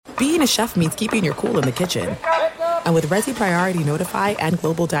being a chef means keeping your cool in the kitchen. And with Resi Priority Notify and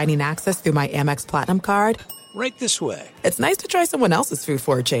Global Dining Access through my Amex Platinum card, right this way. It's nice to try someone else's food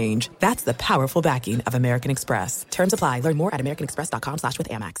for a change. That's the powerful backing of American Express. Terms apply. Learn more at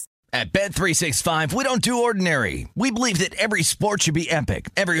americanexpress.com/withAmex. At Bet365, we don't do ordinary. We believe that every sport should be epic.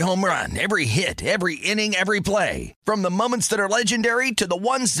 Every home run, every hit, every inning, every play. From the moments that are legendary to the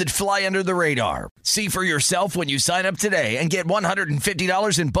ones that fly under the radar. See for yourself when you sign up today and get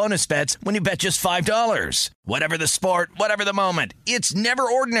 $150 in bonus bets when you bet just $5. Whatever the sport, whatever the moment, it's never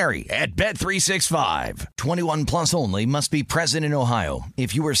ordinary at Bet365. 21 plus only. Must be present in Ohio.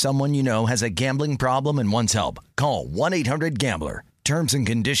 If you or someone you know has a gambling problem and wants help, call 1-800-GAMBLER. Terms and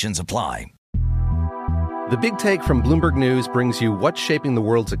conditions apply. The Big Take from Bloomberg News brings you what's shaping the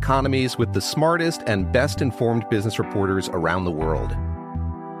world's economies with the smartest and best-informed business reporters around the world.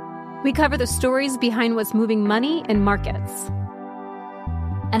 We cover the stories behind what's moving money and markets,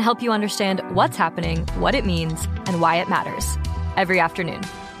 and help you understand what's happening, what it means, and why it matters every afternoon.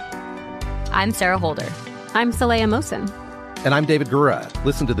 I'm Sarah Holder. I'm Saleha Mohsin. And I'm David Gura.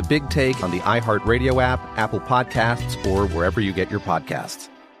 Listen to The Big Take on the iHeartRadio app, Apple Podcasts, or wherever you get your podcasts.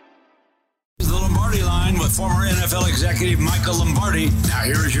 The Lombardi Line with former NFL executive Michael Lombardi. Now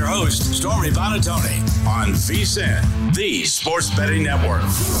here is your host, Stormy Buonantony, on VSiN, the Sports Betting Network.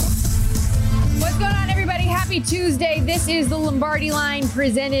 What's going on, everybody? Happy Tuesday. This is the Lombardi Line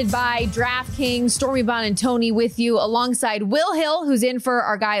presented by DraftKings. Stormy Buonantony with you alongside Will Hill, who's in for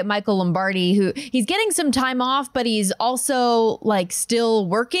our guy Michael Lombardi, who he's getting some time off, but he's also still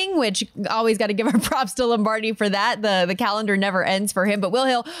working, which always got to give our props to Lombardi for that. The calendar never ends for him. But Will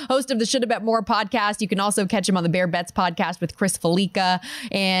Hill, host of the Shoulda Bet More podcast. You can also catch him on the Bear Bets podcast with Chris Felica.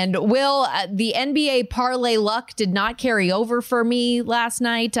 And Will, the NBA parlay luck did not carry over for me last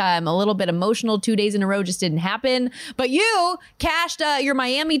night. I'm a little bit emotional. 2 days in a row just didn't happen. But you cashed your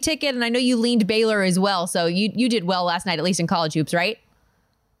Miami ticket, and I know you leaned Baylor as well. So you did well last night, at least in college hoops, right?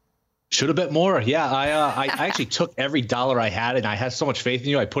 Should have bet more. Yeah, I actually took every dollar I had, and I had so much faith in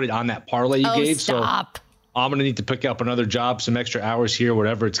you. I put it on that parlay you gave. Stop. So I'm going to need to pick up another job, some extra hours here,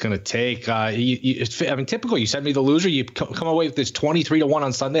 whatever it's going to take. Typical. You send me the loser. You come away with this 23-1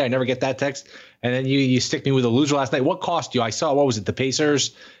 on Sunday. I never get that text. And then you stick me with a loser last night. What cost you? I saw, what was it, the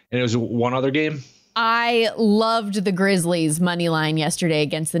Pacers? And it was one other game? I loved the Grizzlies money line yesterday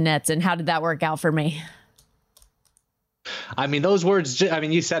against the Nets. And how did that work out for me? I mean, those words,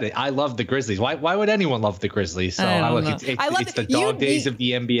 you said it. I love the Grizzlies. Why would anyone love the Grizzlies? So it's the dog days of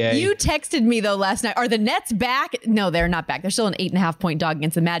the NBA. You texted me, though, last night. Are the Nets back? No, they're not back. They're still an 8.5-point dog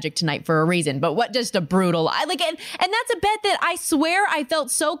against the Magic tonight for a reason. But what just a brutal. And that's a bet that I swear I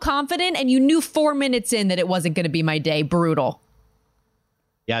felt so confident, and you knew 4 minutes in that it wasn't going to be my day. Brutal.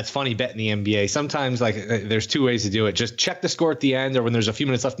 Yeah, it's funny betting the NBA. Sometimes there's two ways to do it. Just check the score at the end or when there's a few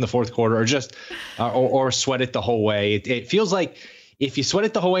minutes left in the fourth quarter, or just or sweat it the whole way. It feels like if you sweat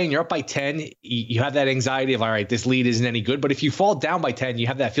it the whole way and you're up by 10, you have that anxiety of, all right, this lead isn't any good. But if you fall down by 10, you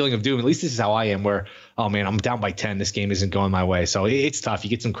have that feeling of doom. At least this is how I am, where, oh, man, I'm down by 10. This game isn't going my way. So it's tough. You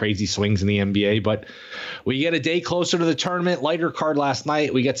get some crazy swings in the NBA. But we get a day closer to the tournament. Lighter card last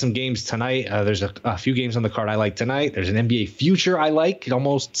night. We get some games tonight. There's a few games on the card I like tonight. There's an NBA future I like,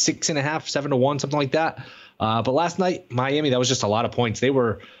 almost 6.5, 7-1, something like that. But last night, Miami, that was just a lot of points. They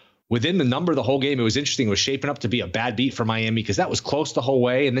were within the number the whole game. It was interesting. It was shaping up to be a bad beat for Miami because that was close the whole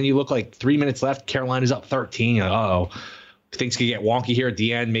way. And then you look 3 minutes left. Carolina's up 13. You're like, uh-oh, things could get wonky here at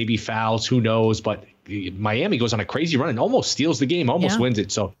the end. Maybe fouls. Who knows? But Miami goes on a crazy run and almost steals the game, almost wins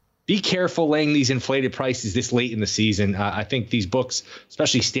it. So be careful laying these inflated prices this late in the season. I think these books,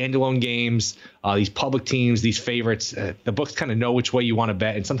 especially standalone games, these public teams, these favorites, the books kind of know which way you want to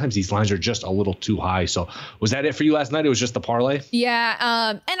bet. And sometimes these lines are just a little too high. So was that it for you last night? It was just the parlay?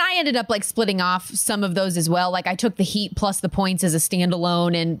 Yeah. And I ended up splitting off some of those as well. I took the Heat plus the points as a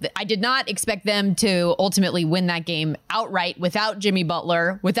standalone, and I did not expect them to ultimately win that game outright without Jimmy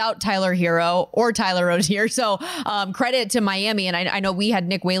Butler, without Tyler Hero or Tyler Rozier. So credit to Miami. And I know we had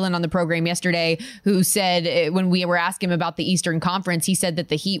Nick Whalen on the program yesterday who said, when we were asking him about the Eastern Conference, he said that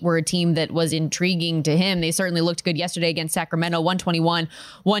the Heat were a team that was intriguing to him. They certainly looked good yesterday against Sacramento,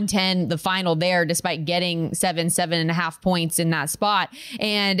 121-110, the final there, despite getting 7.5 points in that spot.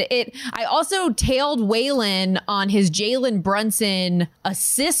 And I also tailed Whalen on his Jalen Brunson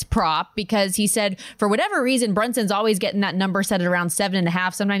assist prop because he said, for whatever reason, Brunson's always getting that number set at around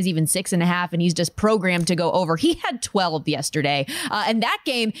 7.5, sometimes even 6.5, and he's just programmed to go over. He had 12 yesterday. And that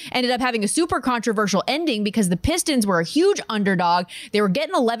game ended up having a super controversial ending because the Pistons were a huge underdog. They were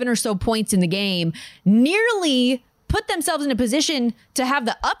getting 11 or so points in the game, nearly put themselves in a position to have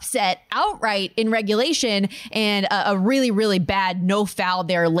the upset outright in regulation, and a really, really bad no foul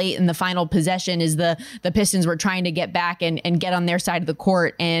there late in the final possession as the Pistons were trying to get back and get on their side of the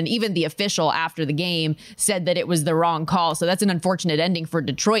court. And even the official after the game said that it was the wrong call. So that's an unfortunate ending for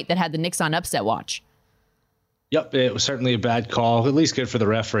Detroit that had the Knicks on upset watch. Yep, it was certainly a bad call. At least good for the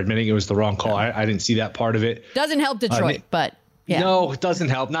ref for admitting it was the wrong call. I didn't see that part of it. Doesn't help Detroit, but... yeah. No, it doesn't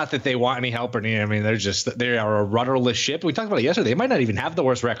help. Not that they want any help or anything. I mean, they are a rudderless ship. We talked about it yesterday. They might not even have the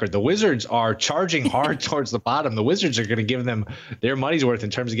worst record. The Wizards are charging hard towards the bottom. The Wizards are going to give them their money's worth in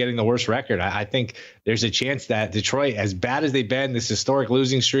terms of getting the worst record. I think there's a chance that Detroit, as bad as they've been, this historic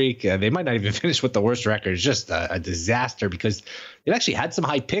losing streak, they might not even finish with the worst record. It's just a disaster because they've actually had some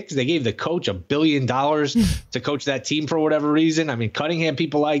high picks. They gave the coach $1 billion to coach that team for whatever reason. I mean, Cunningham,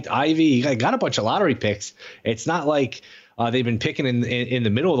 people liked Ivy. Got a bunch of lottery picks. It's not like they've been picking in the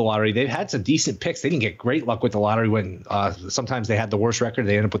middle of the lottery. They've had some decent picks. They didn't get great luck with the lottery when sometimes they had the worst record.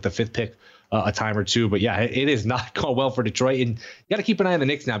 They end up with the fifth pick a time or two. But yeah, it is not going well for Detroit. And you got to keep an eye on the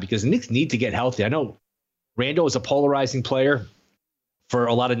Knicks now because the Knicks need to get healthy. I know Randall is a polarizing player for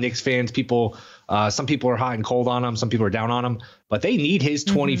a lot of Knicks fans. Some people are hot and cold on him. Some people are down on him. But they need his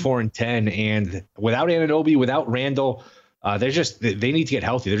 24-10. And without Anunoby, without Randall, they need to get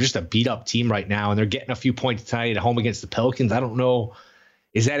healthy. They're just a beat up team right now, and they're getting a few points tonight at home against the Pelicans. I don't know.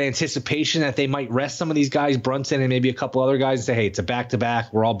 Is that anticipation that they might rest some of these guys, Brunson and maybe a couple other guys, and say, hey, it's a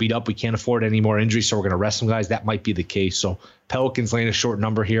back-to-back. We're all beat up. We can't afford any more injuries, so we're going to rest some guys. That might be the case. So Pelicans laying a short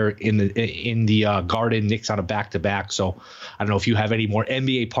number here in the Garden. Knicks on a back-to-back. So I don't know if you have any more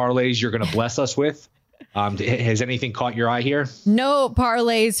NBA parlays you're going to bless us with. Has anything caught your eye here? No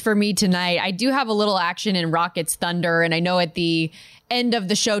parlays for me tonight. I do have a little action in Rockets Thunder, and I know at the end of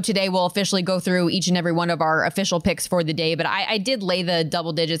the show today, we'll officially go through each and every one of our official picks for the day. But I did lay the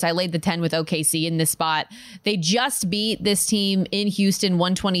double digits. I laid the 10 with OKC in this spot. They just beat this team in Houston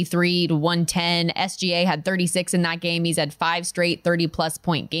 123-110. SGA had 36 in that game. He's had 5 straight 30-plus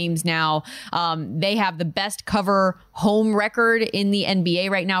point games now. They have the best cover home record in the NBA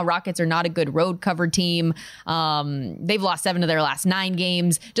right now. Rockets are not a good road cover team. They've lost 7 of their last 9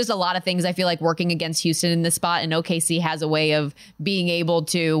 games. Just a lot of things I feel like working against Houston in this spot, and OKC has a way of being able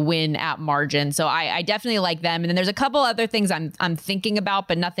to win at margin. So I definitely like them. And then there's a couple other things I'm thinking about,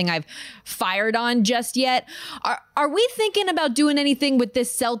 but nothing I've fired on just yet. Are we thinking about doing anything with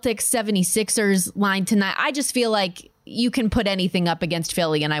this Celtics 76ers line tonight? I just feel like you can put anything up against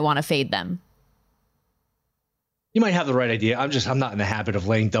Philly and I want to fade them. You might have the right idea. I'm not in the habit of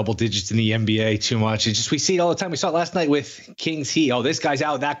laying double digits in the NBA too much. It's just, we see it all the time. We saw it last night with Kings Heat. Oh, this guy's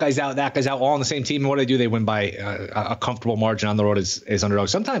out, that guy's out, that guy's out, all on the same team. And what do? They win by a comfortable margin on the road as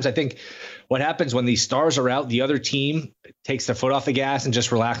underdogs. Sometimes I think what happens when these stars are out, the other team takes their foot off the gas and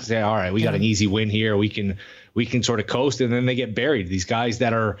just relax and say, all right, we got an easy win here. We can sort of coast, and then they get buried. These guys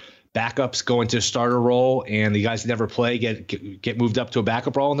that are backups go into a starter role, and the guys that never play get moved up to a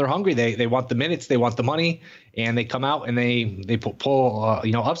backup role, and they're hungry. They want the minutes, they want the money, and they come out and they pull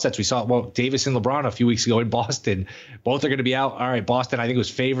upsets. We saw Davis and LeBron a few weeks ago in Boston. Both are going to be out. All right, Boston I think was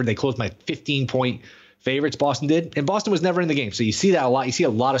favored. They closed my 15-point favorites. Boston did, and Boston was never in the game. So you see that a lot. You see a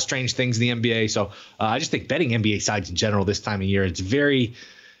lot of strange things in the NBA. So I just think betting NBA sides in general this time of year, it's very,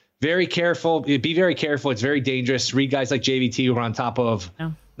 very careful. Be very careful. It's very dangerous. Read guys like JVT who are on top of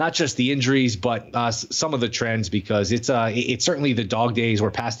not just the injuries, but some of the trends, because it's certainly the dog days.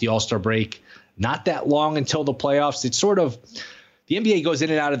 We're past the All-Star break. Not that long until the playoffs. It's sort of the NBA goes in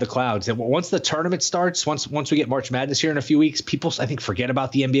and out of the clouds. And once the tournament starts, once we get March Madness here in a few weeks, people, I think, forget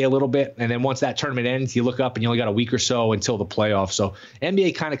about the NBA a little bit. And then once that tournament ends, you look up and you only got a week or so until the playoffs. So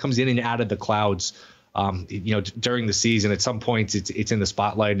NBA kind of comes in and out of the clouds. During the season, at some points it's in the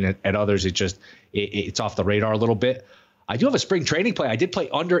spotlight, and at others it's off the radar a little bit. I do have a spring training play. I did play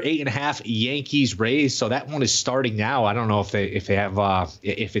under 8.5 Yankees Rays, so that one is starting now. I don't know if they have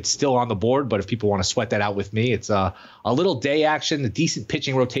if it's still on the board, but if people want to sweat that out with me, it's a little day action, a decent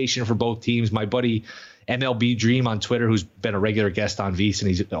pitching rotation for both teams. My buddy MLB Dream on Twitter, who's been a regular guest on Vice, and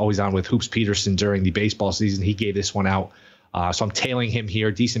he's always on with Hoops Peterson during the baseball season, he gave this one out. So I'm tailing him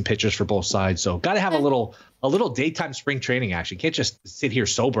here. Decent pitchers for both sides. So got to have a little daytime spring training action. Can't just sit here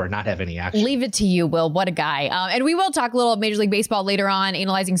sober and not have any action. Leave it to you, Will. What a guy. And we will talk a little Major League Baseball later on,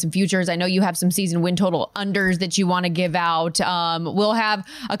 analyzing some futures. I know you have some season win total unders that you want to give out. We'll have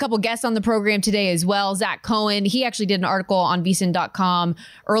a couple guests on the program today as well. Zach Cohen, he actually did an article on vsin.com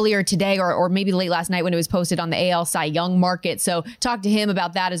earlier today, or maybe late last night when it was posted on the AL Cy Young market. So talk to him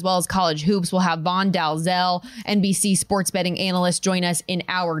about that, as well as college hoops. We'll have Vaughn Dalzell, NBC sports betting betting analyst, join us in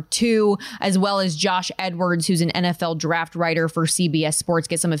hour 2, as well as Josh Edwards, who's an NFL draft writer for CBS Sports,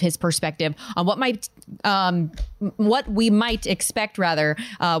 get some of his perspective on what we might expect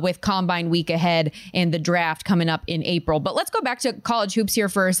with Combine week ahead and the draft coming up in April. But let's go back to college hoops here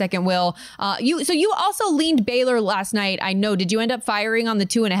for a second, Will. You also leaned Baylor last night. I know. Did you end up firing on the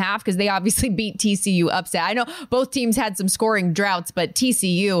 2.5? Because they obviously beat TCU upset. I know both teams had some scoring droughts, but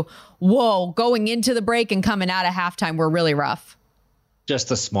TCU, going into the break and coming out of halftime were really rough.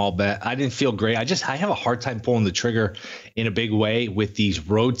 Just a small bet. I didn't feel great. I have a hard time pulling the trigger in a big way with these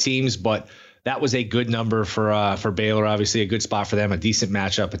road teams, but that was a good number for Baylor. Obviously, a good spot for them, a decent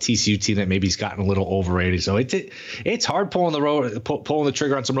matchup, a TCU team that maybe's gotten a little overrated. So it's hard pulling the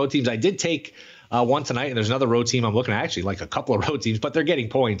trigger on some road teams. I did take one tonight, and there's another road team I'm looking at, actually like a couple of road teams, but they're getting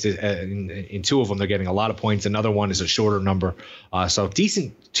points. In two of them, they're getting a lot of points. Another one is a shorter number. So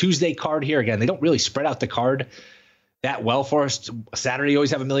decent Tuesday card here. Again, they don't really spread out the card that well for us. Saturday, you always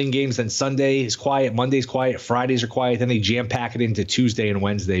have a million games. Then Sunday is quiet. Monday's quiet. Fridays are quiet. Then they jam pack it into Tuesday and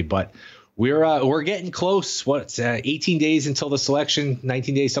Wednesday. But we're getting close. 18 days until the selection,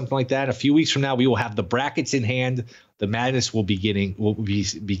 19 days, something like that. A few weeks from now, we will have the brackets in hand. The madness will be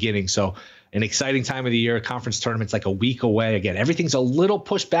beginning. So an exciting time of the year. Conference tournament's like a week away. Again, everything's a little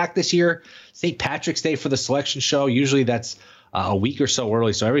pushed back this year. St. Patrick's Day for the selection show. Usually that's a week or so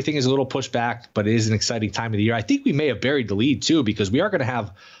early. So everything is a little pushed back, but it is an exciting time of the year. I think we may have buried the lead too, because we are going to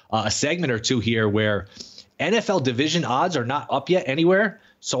have a segment or two here where NFL division odds are not up yet anywhere.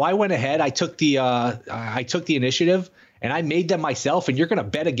 So I went ahead, I took the initiative, and I made them myself. And you're going to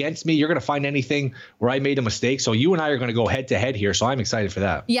bet against me. You're going to find anything where I made a mistake. So you and I are going to go head to head here. So I'm excited for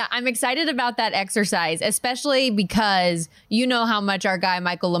that. Yeah, I'm excited about that exercise, especially because you know how much our guy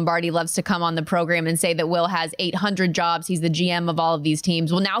Michael Lombardi loves to come on the program and say that Will has 800 jobs. He's the GM of all of these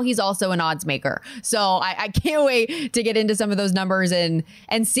teams. Well, now he's also an odds maker. So I can't wait to get into some of those numbers and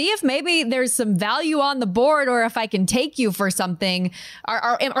see if maybe there's some value on the board, or if I can take you for something.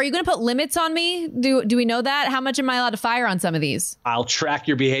 Are you going to put limits on me? Do we know that? How much am I allowed to fire on some of these? I'll track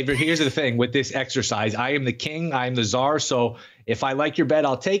your behavior. Here's the thing with this exercise. I am the king. I am the czar. So if I like your bet,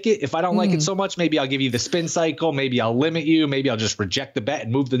 I'll take it. If I don't like it so much, maybe I'll give you the spin cycle. Maybe I'll limit you. Maybe I'll just reject the bet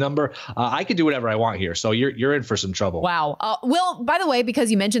and move the number. I can do whatever I want here. So you're in for some trouble. Wow. Will, by the way, because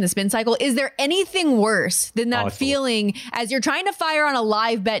you mentioned the spin cycle, is there anything worse than that feeling as you're trying to fire on a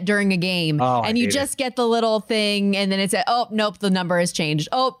live bet during a game and you just get the little thing and then it's oh, nope, the number has changed.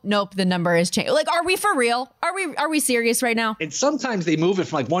 Oh, nope, the number has changed. Like, are we for real? Are we serious right now? And sometimes they move it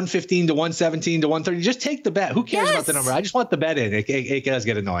from like 115 to 117 to 130. Just take the bet. Who cares about the number? I just want the bet in. It does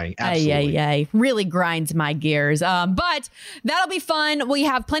get annoying. Absolutely. Really grinds my gears. But that'll be fun. We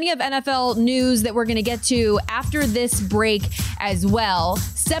have plenty of NFL news that we're going to get to after this break as well.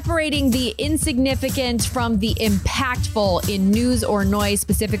 Separating the insignificant from the impactful in news or noise,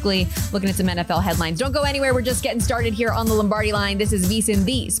 specifically looking at some NFL headlines. Don't go anywhere. We're just getting started here on the Lombardi Line. This is VSiN,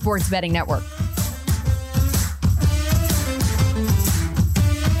 the Sports Betting Network.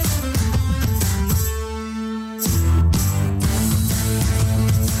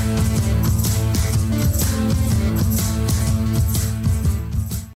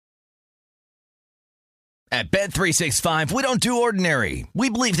 At Bet365, we don't do ordinary. We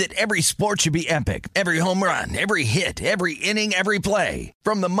believe that every sport should be epic. Every home run, every hit, every inning, every play.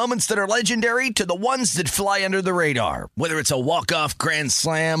 From the moments that are legendary to the ones that fly under the radar. Whether it's a walk-off grand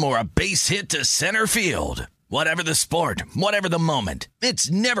slam or a base hit to center field. Whatever the sport, whatever the moment.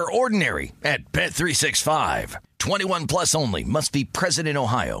 It's never ordinary at Bet365. 21 plus only. Must be present in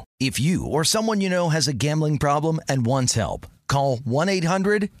Ohio. If you or someone you know has a gambling problem and wants help, call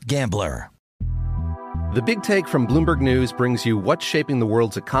 1-800-GAMBLER. The Big Take from Bloomberg News brings you what's shaping the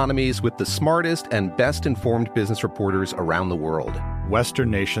world's economies with the smartest and best-informed business reporters around the world. Western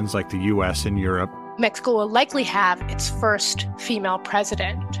nations like the U.S. and Europe. Mexico will likely have its first female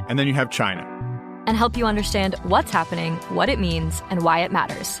president. And then you have China. And help you understand what's happening, what it means, and why it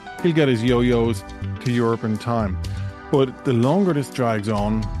matters. He'll get his yo-yos to Europe in time. But the longer this drags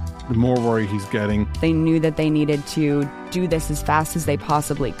on, the more worry he's getting. They knew that they needed to do this as fast as they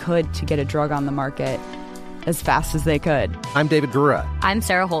possibly could to get a drug on the market as fast as they could. I'm David Gura. I'm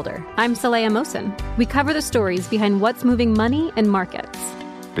Sarah Holder. I'm Saleha Mohsen. We cover the stories behind what's moving money and markets.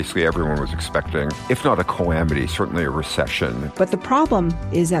 Basically, everyone was expecting, if not a calamity, certainly a recession. But the problem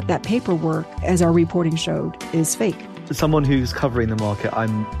is that paperwork, as our reporting showed, is fake. As someone who's covering the market,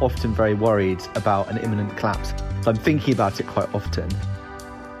 I'm often very worried about an imminent collapse. So I'm thinking about it quite often.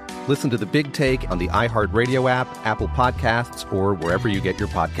 Listen to The Big Take on the iHeartRadio app, Apple Podcasts, or wherever you get your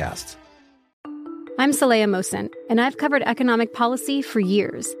podcasts. I'm Saleha Mohsen, and I've covered economic policy for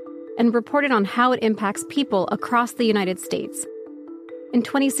years. and reported on how it impacts people across the United States. In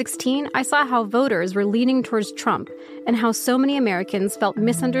 2016, I saw how voters were leaning towards Trump and how so many Americans felt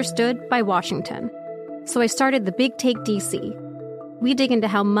misunderstood by Washington. So I started the Big Take DC. We dig into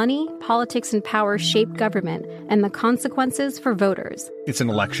how money, politics, and power shape government and the consequences for voters. It's an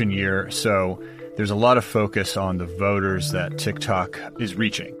election year, so there's a lot of focus on the voters that TikTok is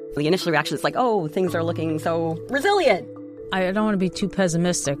reaching. The initial reaction is like, oh, things are looking so resilient. I don't want to be too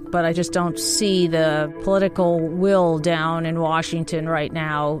pessimistic, but I just don't see the political will down in Washington right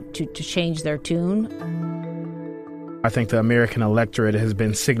now to change their tune. I think the American electorate has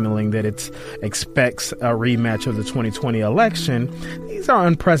been signaling that it expects a rematch of the 2020 election. These are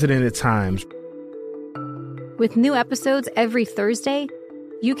unprecedented times. With new episodes every Thursday,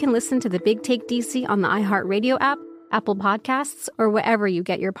 you can listen to the Big Take DC on the iHeartRadio app, Apple Podcasts, or wherever you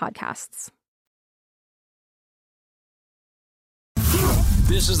get your podcasts.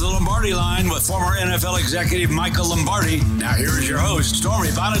 This is the Lombardi Line with former NFL executive Michael Lombardi. Now here is your host, Stormy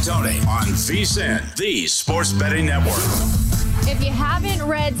Buonantony, on VSiN, the Sports Betting Network. If you haven't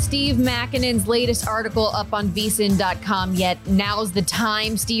read Steve Makinen's latest article up on vsin.com yet, now's the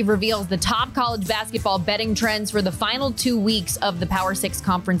time. Steve reveals the top college basketball betting trends for the final 2 weeks of the Power 6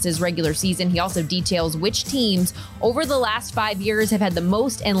 Conference's regular season. He also details which teams over the last 5 years have had the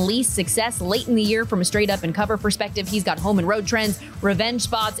most and least success late in the year from a straight up and cover perspective. He's got home and road trends, revenge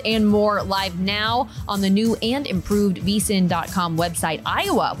spots, and more live now on the new and improved vsin.com website.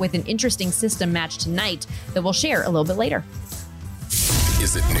 Iowa with an interesting system match tonight that we'll share a little bit later.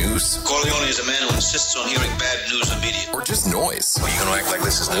 Is it news? Corleone is a man who insists on hearing bad news immediately. Or just noise? Are you going to act like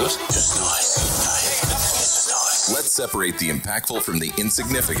this is news? Just noise. Let's separate the impactful from the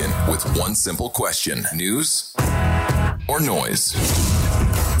insignificant with one simple question. News or noise?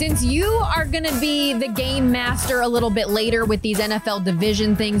 Since you are going to be the game master a little bit later with these NFL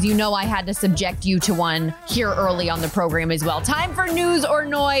division things, you know I had to subject you to one here early on the program as well. Time for news or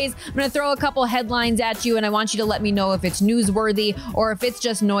noise. I'm going to throw a couple headlines at you, and I want you to let me know if it's newsworthy or if it's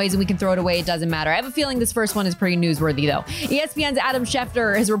just noise and we can throw it away. It doesn't matter. I have a feeling this first one is pretty newsworthy, though. ESPN's Adam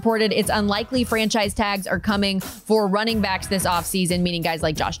Schefter has reported it's unlikely franchise tags are coming for running backs this offseason, meaning guys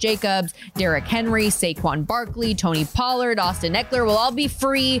like Josh Jacobs, Derrick Henry, Saquon Barkley, Tony Pollard, Austin Eckler will all be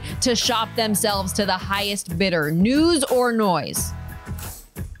free to shop themselves to the highest bidder. News or noise?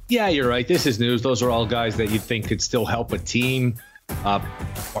 Yeah, you're right. This is news. Those are all guys that you'd think could still help a team.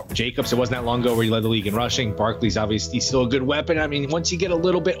 Jacobs, it wasn't that long ago where he led the league in rushing. Barkley's obviously still a good weapon. I mean, once you get a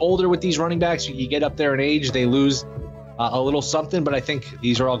little bit older with these running backs, you get up there in age, they lose a little something. But I think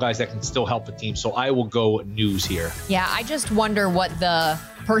these are all guys that can still help a team. So I will go news here. Yeah, I just wonder what the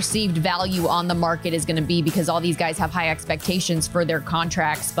perceived value on the market is going to be because all these guys have high expectations for their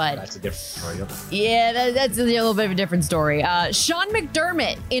contracts. But that's a different story. Yeah, that's a little bit of a different story. Sean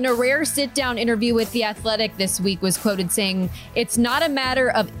McDermott, in a rare sit-down interview with The Athletic this week, was quoted saying, "It's not a matter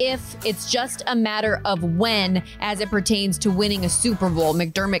of if, it's just a matter of when as it pertains to winning a Super Bowl."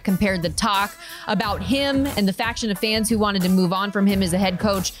 McDermott compared the talk about him and the faction of fans who wanted to move on from him as a head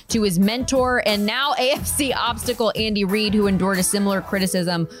coach to his mentor and now AFC obstacle Andy Reid, who endured a similar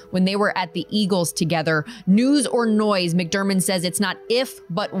criticism when they were at the Eagles together. News or noise? McDermott says it's not if,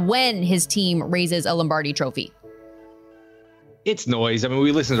 but when his team raises a Lombardi trophy. It's noise. I mean,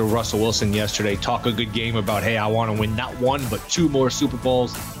 we listened to Russell Wilson yesterday talk a good game about, hey, I want to win not one, but 2 more Super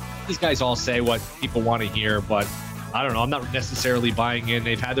Bowls. These guys all say what people want to hear, but I don't know. I'm not necessarily buying in.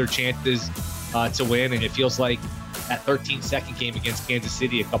 They've had their chances to win, and it feels like that 13-second game against Kansas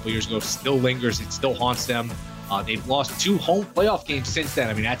City a couple years ago still lingers. It still haunts them. They've lost 2 home playoff games since then.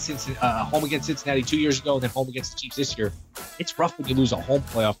 I mean, that's home against Cincinnati 2 years ago and then home against the Chiefs this year. It's rough when you lose a home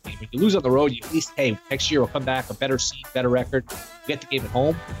playoff game. When you lose on the road, you at least, hey, next year we'll come back, a better seed, better record. You get the game at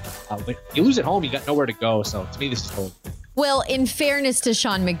home. When you lose at home, you got nowhere to go. So to me, this is cold. Well, in fairness to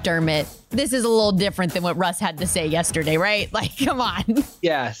Sean McDermott, this is a little different than what Russ had to say yesterday, right? Like, come on.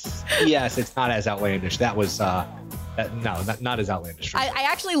 Yes, it's not as outlandish. That was... not as outlandish. I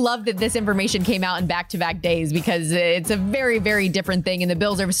actually love that this information came out in back-to-back days because it's a very, very different thing, and the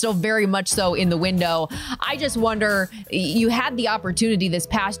Bills are still very much so in the window. I just wonder, you had the opportunity this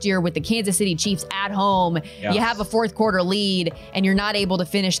past year with the Kansas City Chiefs at home. Yes. You have a fourth quarter lead, and you're not able to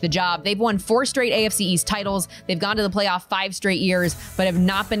finish the job. They've won 4 straight AFC East titles. They've gone to the playoff 5 straight years, but have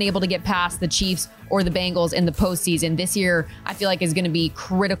not been able to get past the Chiefs or the Bengals in the postseason. This year, I feel like is going to be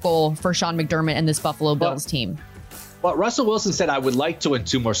critical for Sean McDermott and this Buffalo Bills team. But Russell Wilson said, I would like to win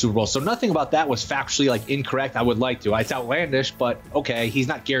 2 more Super Bowls. So nothing about that was factually incorrect. I would like to. It's outlandish, but okay, he's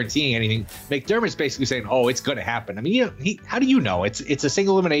not guaranteeing anything. McDermott's basically saying, oh, it's going to happen. I mean, how do you know? It's a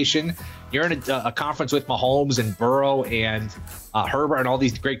single elimination. you're in a conference with Mahomes and Burrow and Herbert and all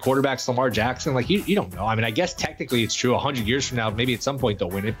these great quarterbacks, Lamar Jackson. Like, you don't know. I mean, I guess technically it's true. 100 years from now, maybe at some point they'll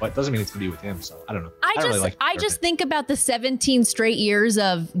win it, but it doesn't mean it's going to be with him. So I don't know. I just think about the 17 straight years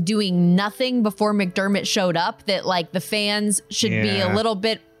of doing nothing before McDermott showed up, that like the fans should be a little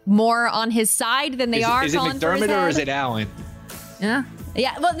bit more on his side than they are. Is it McDermott or is it Allen? Yeah.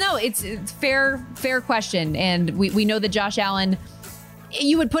 Yeah. Well, no, it's fair question. And we know that Josh Allen,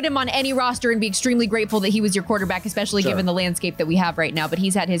 you would put him on any roster and be extremely grateful that he was your quarterback, especially given the landscape that we have right now. But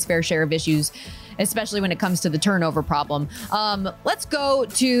he's had his fair share of issues, especially when it comes to the turnover problem. Let's go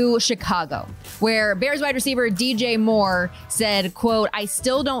to Chicago, where Bears wide receiver DJ Moore said, quote, "I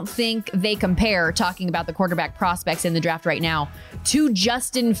still don't think they compare," talking about the quarterback prospects in the draft right now, "to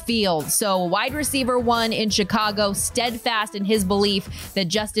Justin Fields." So wide receiver 1 in Chicago, steadfast in his belief that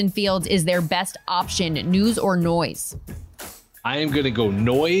Justin Fields is their best option. News or noise? I am going to go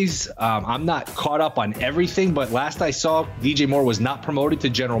noise. I'm not caught up on everything, but last I saw, DJ Moore was not promoted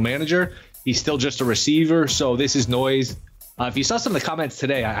to general manager. He's still just a receiver, so this is noise. If you saw some of the comments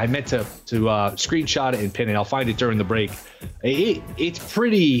today, I meant to screenshot it and pin it. I'll find it during the break. It's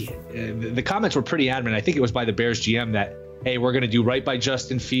pretty. The comments were pretty adamant. I think it was by the Bears GM that, hey, we're going to do right by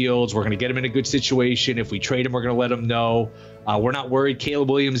Justin Fields. We're going to get him in a good situation. If we trade him, we're going to let him know. We're not worried. Caleb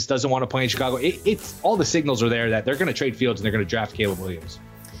Williams doesn't want to play in Chicago. It's all the signals are there that they're going to trade Fields and they're going to draft Caleb Williams.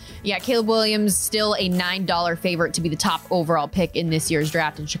 Yeah, Caleb Williams still a $9 favorite to be the top overall pick in this year's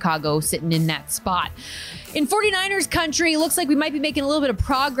draft, in Chicago sitting in that spot. In 49ers country, looks like we might be making a little bit of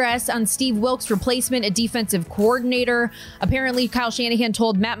progress on Steve Wilks' replacement, a defensive coordinator. Apparently, Kyle Shanahan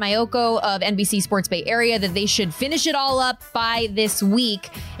told Matt Maiocco of NBC Sports Bay Area that they should finish it all up by this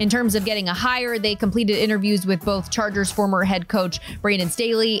week. In terms of getting a hire, they completed interviews with both Chargers former head coach Brandon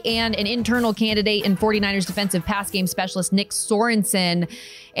Staley and an internal candidate in 49ers defensive pass game specialist Nick Sorensen.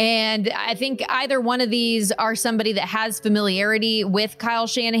 And I think either one of these are somebody that has familiarity with Kyle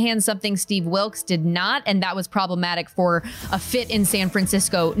Shanahan, something Steve Wilks did not, and that was problematic for a fit in San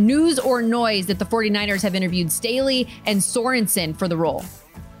Francisco. News or noise that the 49ers have interviewed Staley and Sorensen for the role?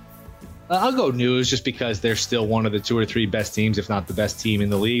 I'll go news just because they're still one of the 2 or 3 best teams, if not the best team in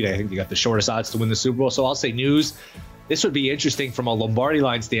the league. I think they got the shortest odds to win the Super Bowl, so I'll say news. This would be interesting from a Lombardi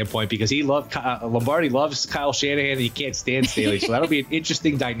line standpoint because Lombardi loves Kyle Shanahan and he can't stand Staley. So that'll be an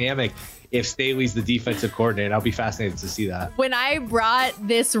interesting dynamic if Staley's the defensive coordinator. I'll be fascinated to see that. When I brought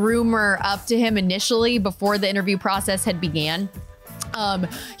this rumor up to him initially before the interview process had began,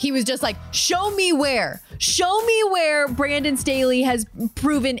 he was just like, show me where Brandon Staley has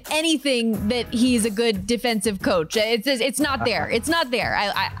proven anything that he's a good defensive coach. It's not there. It's not there.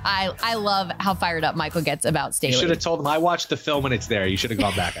 I love how fired up Michael gets about Staley. You should have told him I watched the film and it's there. You should have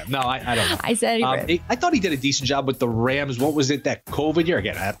gone back. No, I don't know. I said I thought he did a decent job with the Rams. What was it, that COVID year?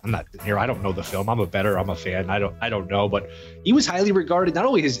 Again, I'm not here. I don't know the film. I'm a fan. I don't know, but he was highly regarded. Not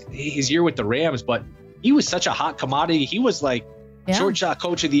only his year with the Rams, but he was such a hot commodity. He was like short shot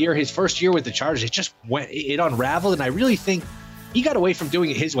coach of the year his first year with the Chargers. It unraveled, and I really think he got away from doing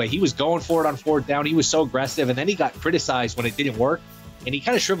it his way. He was going for it on 4th down. He was so aggressive, and then he got criticized when it didn't work, and he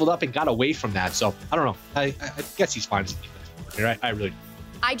kind of shriveled up and got away from that. So I don't know. I guess he's fine as a defensive coordinator. I really.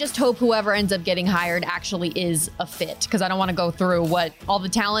 I just hope whoever ends up getting hired actually is a fit, because I don't want to go through what all the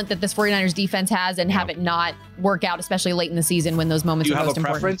talent that this 49ers defense has and have it not work out, especially late in the season when those moments are most important. Do you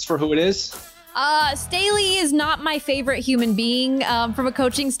have a preference for who it is? Staley is not my favorite human being from a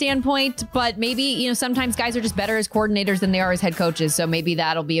coaching standpoint, but maybe, sometimes guys are just better as coordinators than they are as head coaches. So maybe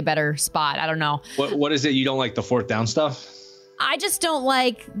that'll be a better spot. I don't know. What is it? You don't like the 4th down stuff? I just don't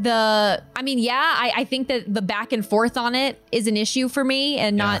like I think that the back and forth on it is an issue for me,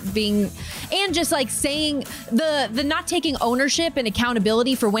 and and just like saying the not taking ownership and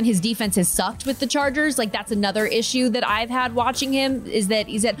accountability for when his defense has sucked with the Chargers. Like, that's another issue that I've had watching him, is that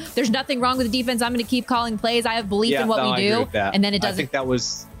he said, there's nothing wrong with the defense. I'm going to keep calling plays. I have belief in what we do. And then it doesn't. I think that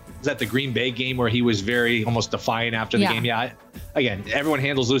was that the Green Bay game where he was very almost defiant after the game. Yeah. Again, everyone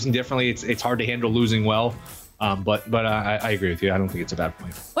handles losing differently. It's hard to handle losing well. But I agree with you. I don't think it's a bad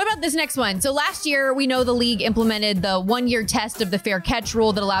point. What about this next one? So last year, we know the league implemented the 1-year test of the fair catch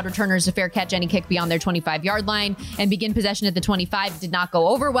rule that allowed returners to fair catch any kick beyond their 25-yard line and begin possession at the 25. It did not go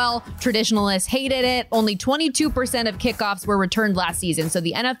over well. Traditionalists hated it. Only 22% of kickoffs were returned last season. So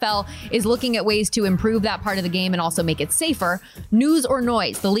the NFL is looking at ways to improve that part of the game and also make it safer. News or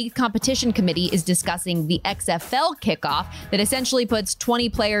noise? The league competition committee is discussing the XFL kickoff that essentially puts 20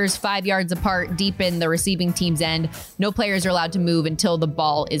 players 5 yards apart deep in the receiving team's end. No players are allowed to move until the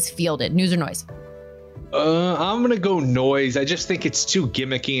ball is fielded. News or noise? I'm going to go noise. I just think it's too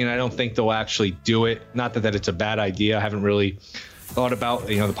gimmicky, and I don't think they'll actually do it. Not that it's a bad idea. I haven't really thought about,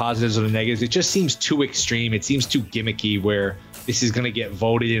 the positives and the negatives. It just seems too extreme. It seems too gimmicky where this is going to get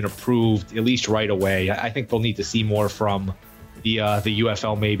voted and approved at least right away. I think they'll need to see more from the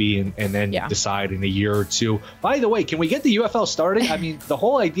UFL maybe and then decide in a year or two. By the way, can we get the UFL started? I mean, the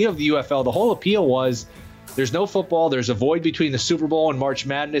whole idea of the UFL, the whole appeal was there's no football. There's a void between the Super Bowl and March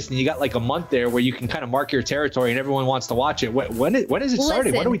Madness, and you got like a month there where you can kind of mark your territory and everyone wants to watch it. When is it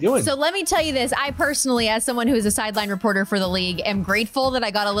started? What are we doing? So let me tell you this. I personally, as someone who is a sideline reporter for the league, am grateful that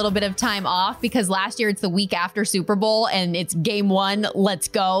I got a little bit of time off because last year it's the week after Super Bowl and it's game one. Let's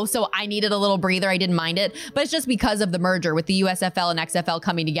go. So I needed a little breather. I didn't mind it, but it's just because of the merger with the USFL and XFL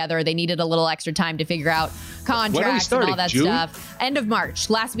coming together. They needed a little extra time to figure out contracts and all that stuff. End of March,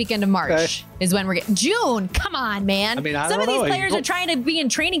 last weekend of March is when we're getting June. Come on, man. I mean, some of these players are trying to be in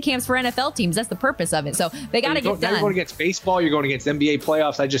training camps for NFL teams. That's the purpose of it. So they got to get done. Now you're going against baseball. You're going against NBA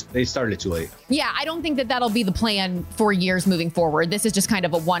playoffs. They started it too late. Yeah, I don't think that that'll be the plan for years moving forward. This is just kind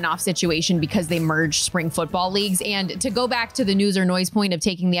of a one-off situation because they merged spring football leagues. And to go back to the news or noise point of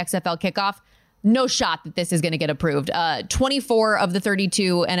taking the XFL kickoff, no shot that this is going to get approved. 24 of the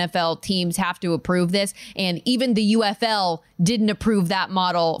 32 NFL teams have to approve this. And even the UFL didn't approve that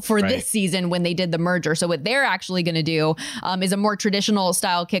model for this season when they did the merger. So what they're actually going to do is a more traditional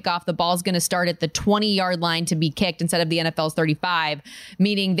style kickoff. The ball's going to start at the 20-yard line to be kicked instead of the NFL's 35,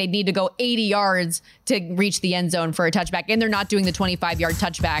 meaning they'd need to go 80 yards to reach the end zone for a touchback. And they're not doing the 25-yard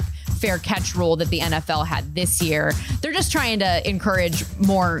touchback fair catch rule that the NFL had this year. They're just trying to encourage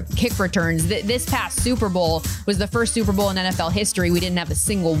more kick returns. This past Super Bowl was the first Super Bowl in NFL history we didn't have a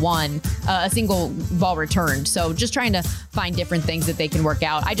single ball returned. So just trying to find different things that they can work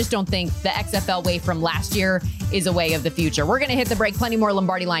out. I just don't think the XFL way from last year is a way of the future. We're going to hit the break. Plenty more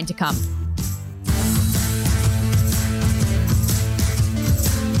Lombardi line to come.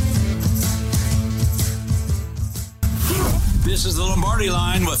 This is the Lombardi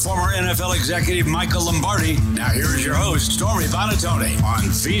Line with former NFL executive Michael Lombardi. Now here is your host, Stormy Bonatoni on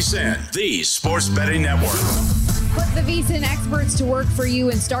VSiN, the Sports Betting Network. Put the VSiN experts to work for you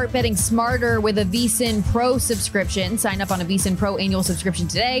and start betting smarter with a VSiN Pro subscription. Sign up on a VSiN Pro annual subscription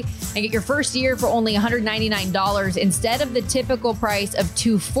today and get your first year for only $199 instead of the typical price of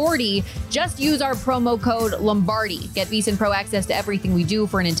 $240. Just use our promo code Lombardi. Get VSiN Pro access to everything we do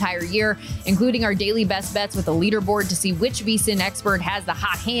for an entire year, including our daily best bets with a leaderboard to see which VSiN expert has the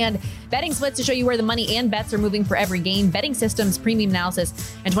hot hand, betting splits to show you where the money and bets are moving for every game, betting systems, premium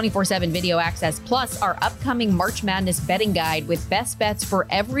analysis, and 24/7 video access, plus our upcoming March Madness betting guide with best bets for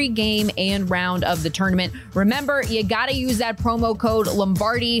every game and round of the tournament. Remember, you got to use that promo code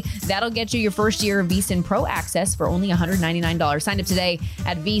Lombardi. That'll get you your first year of VSiN Pro access for only $199. Sign up today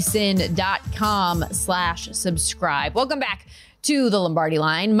at vsin.com/subscribe. Welcome back to the Lombardi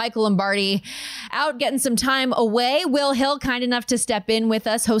Line. Michael Lombardi out getting some time away. Will Hill, kind enough to step in with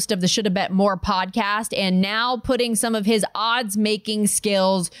us, host of the Shoulda Bet More podcast, and now putting some of his odds-making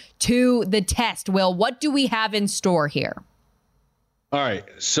skills to the test. Will, what do we have in store here? All right,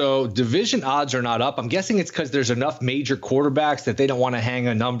 so division odds are not up. I'm guessing it's because there's enough major quarterbacks that they don't want to hang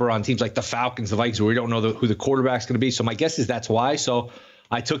a number on teams like the Falcons, the Vikings, where we don't know who the quarterback's going to be. So my guess is that's why. So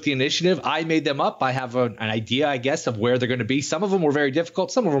I took the initiative. I made them up. I have an idea, I guess, of where they're going to be. Some of them were very difficult.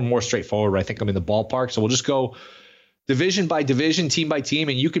 Some of them were more straightforward. I think I'm in the ballpark. So we'll just go division by division, team by team,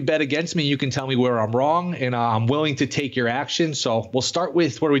 and you can bet against me. You can tell me where I'm wrong, and I'm willing to take your action. So we'll start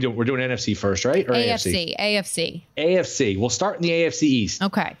with, what are we doing? We're doing NFC first, right? Or AFC. AFC. We'll start in the AFC East.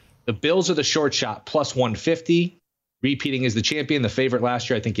 Okay. The Bills are the short shot, plus 150. Repeating as the champion, the favorite last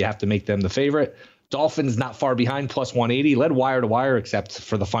year. I think you have to make them the favorite. Dolphins not far behind, plus 180, led wire to wire, except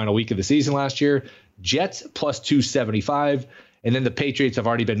for the final week of the season last year. Jets plus 275. And then the Patriots have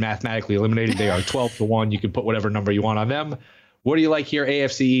already been mathematically eliminated. They are 12-1. You can put whatever number you want on them. What do you like here?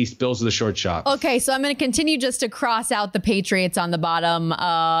 AFC East, Bills are the short shot. Okay, so I'm going to continue just to cross out the Patriots on the bottom.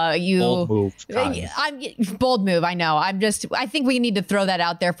 Bold move. Bold move, I know. I think we need to throw that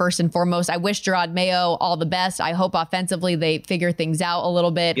out there first and foremost. I wish Gerard Mayo all the best. I hope offensively they figure things out a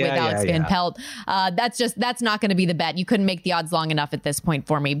little bit with Alex Van Pelt. That's not going to be the bet. You couldn't make the odds long enough at this point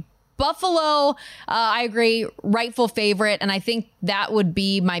for me. Buffalo, I agree, rightful favorite, and I think that would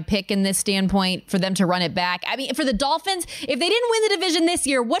be my pick in this standpoint for them to run it back. I mean, for the Dolphins, if they didn't win the division this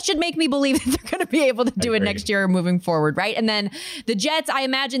year, what should make me believe that they're going to be able to do it next year moving forward, right? And then the Jets, I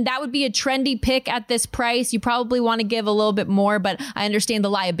imagine that would be a trendy pick at this price. You probably want to give a little bit more, but I understand the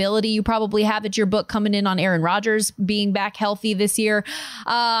liability you probably have at your book coming in on Aaron Rodgers being back healthy this year.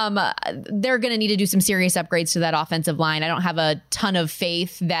 They're going to need to do some serious upgrades to that offensive line. I don't have a ton of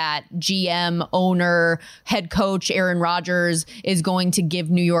faith that GM, owner, head coach Aaron Rodgers is going to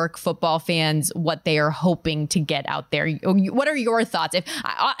give New York football fans what they are hoping to get out there. What are your thoughts? If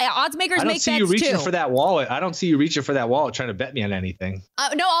odds makers make bets too. I don't see you reaching for that wallet. I don't see you reaching for that wallet trying to bet me on anything.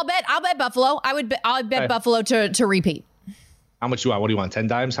 No, I'll bet Buffalo. I'll bet Buffalo to repeat. How much do you want? What do you want? 10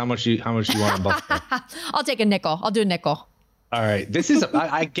 dimes? How much you want on Buffalo? I'll take a nickel. I'll do a nickel. All right. This is,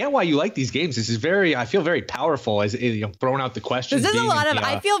 I get why you like these games. This is I feel very powerful as throwing out the questions. This is a lot of,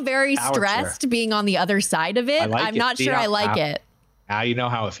 I feel very stressed being on the other side of it. I'm not sure I like it. Now you know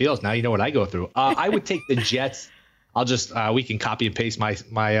how it feels. Now you know what I go through. I would take the Jets. I'll just, we can copy and paste my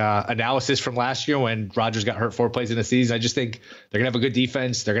analysis from last year when Rodgers got hurt 4 plays in the season. I just think they're going to have a good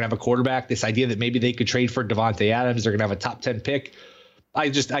defense. They're going to have a quarterback. This idea that maybe they could trade for Devontae Adams. They're going to have a top 10 pick. I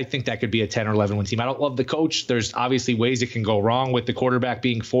think that could be a 10 or 11 win team. I don't love the coach. There's obviously ways it can go wrong with the quarterback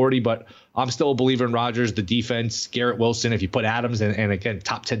being 40, but I'm still a believer in Rodgers, the defense, Garrett Wilson. If you put Adams and again,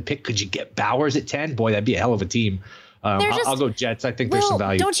 top 10 pick, could you get Bowers at 10? Boy, that'd be a hell of a team. I'll go Jets. I think there's some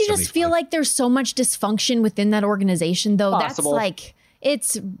value. Don't you just feel like there's so much dysfunction within that organization, though? Possible. That's like,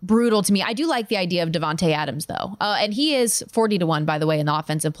 it's brutal to me. I do like the idea of Devontae Adams, though. And he is 40-1, by the way, in the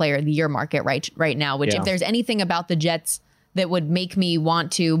offensive player of the year market right now, which if there's anything about the Jets that would make me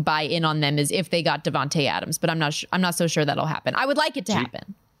want to buy in on them is if they got Devontae Adams, but I'm not so sure that'll happen. I would like it to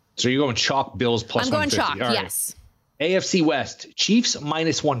happen. So you're going chalk Bills plus 150. I'm going chalk, yes. AFC West, Chiefs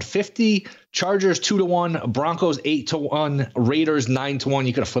minus 150, Chargers 2-1, Broncos 8-1, Raiders 9-1.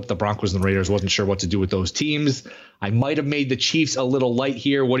 You could have flipped the Broncos and the Raiders. Wasn't sure what to do with those teams. I might have made the Chiefs a little light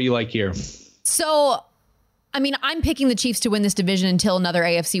here. What do you like here? So, I mean, I'm picking the Chiefs to win this division until another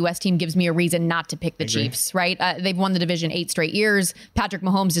AFC West team gives me a reason not to pick the Chiefs, right? They've won the division 8 straight years. Patrick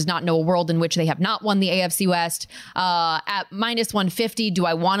Mahomes does not know a world in which they have not won the AFC West. At minus 150, do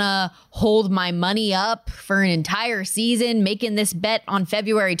I want to hold my money up for an entire season, making this bet on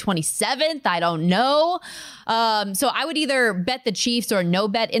February 27th? I don't know. So I would either bet the Chiefs or no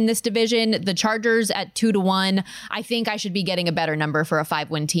bet in this division. The Chargers at 2-1. I think I should be getting a better number for a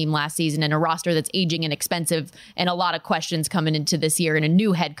 5-win team last season and a roster that's aging and expensive and a lot of questions coming into this year and a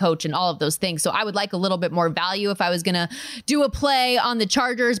new head coach and all of those things. So I would like a little bit more value if I was going to do a play on the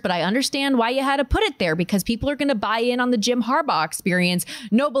Chargers, but I understand why you had to put it there because people are going to buy in on the Jim Harbaugh experience.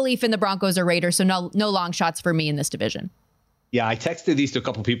 No belief in the Broncos or Raiders, so no long shots for me in this division. Yeah, I texted these to a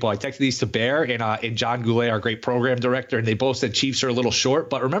couple people. I texted these to Bear and John Goulet, our great program director, and they both said Chiefs are a little short.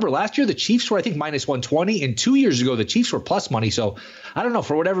 But remember, last year the Chiefs were, I think, minus 120, and 2 years ago the Chiefs were plus money. So I don't know,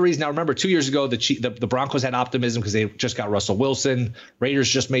 for whatever reason. Now remember, 2 years ago the Broncos had optimism because they just got Russell Wilson. Raiders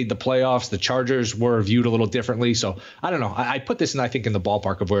just made the playoffs. The Chargers were viewed a little differently. So I don't know. I put this in, I think, in the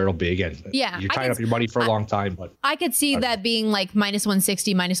ballpark of where it'll be again. Yeah, you're tying up your money for a long time, but I could see that being like minus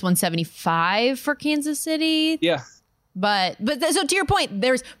 160, minus 175 for Kansas City. Yeah. But so to your point,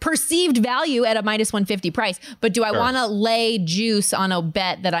 there's perceived value at a minus 150 price. But do I want to lay juice on a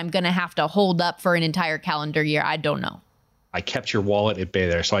bet that I'm going to have to hold up for an entire calendar year? I don't know. I kept your wallet at bay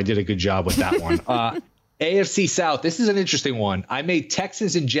there, so I did a good job with that one. AFC South, this is an interesting one. I made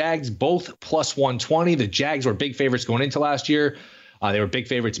Texans and Jags both plus 120. The Jags were big favorites going into last year. They were big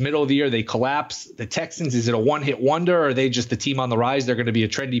favorites middle of the year. They collapsed. The Texans, is it a one-hit wonder, or are they just the team on the rise? They're going to be a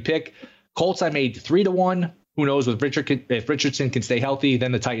trendy pick. Colts, I made 3-1. Who knows if Richardson can stay healthy,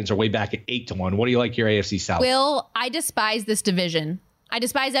 then the Titans are way back at 8-1. What do you like your AFC South? Will, I despise this division. I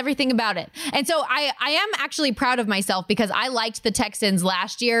despise everything about it. And so I am actually proud of myself because I liked the Texans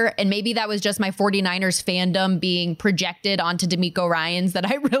last year. And maybe that was just my 49ers fandom being projected onto DeMeco Ryans that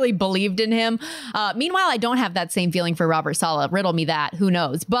I really believed in him. Meanwhile, I don't have that same feeling for Robert Saleh. Riddle me that. Who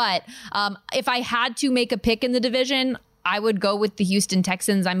knows? But if I had to make a pick in the division, I would go with the Houston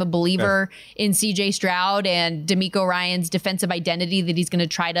Texans. I'm a believer in CJ Stroud and DeMeco Ryans' defensive identity that he's going to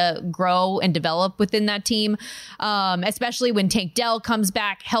try to grow and develop within that team, especially when Tank Dell comes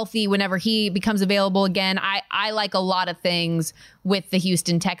back healthy whenever he becomes available again. I like a lot of things with the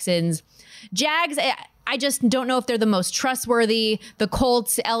Houston Texans. Jags, I just don't know if they're the most trustworthy. The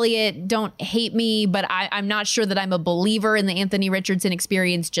Colts, Elliott, don't hate me, but I'm not sure that I'm a believer in the Anthony Richardson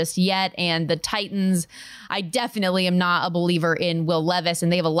experience just yet. And the Titans, I definitely am not a believer in Will Levis,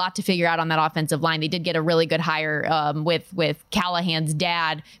 and they have a lot to figure out on that offensive line. They did get a really good hire with Callahan's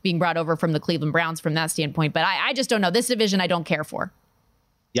dad being brought over from the Cleveland Browns from that standpoint. But I just don't know. This division I don't care for.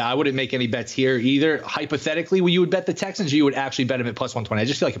 Yeah, I wouldn't make any bets here either. Hypothetically, you would bet the Texans or you would actually bet them at plus 120. I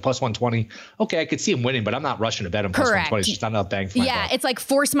just feel like a plus 120. Okay, I could see him winning, but I'm not rushing to bet him plus 120. It's just not enough bang for my buck. It's like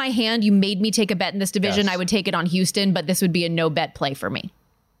force my hand. You made me take a bet in this division. Yes. I would take it on Houston, but this would be a no bet play for me.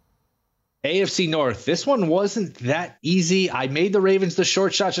 AFC North. This one wasn't that easy. I made the Ravens the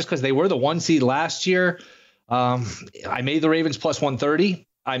short shot just because they were the 1 seed last year. I made the Ravens plus 130.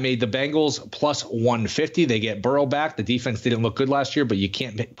 I made the Bengals plus 150. They get Burrow back. The defense didn't look good last year, but you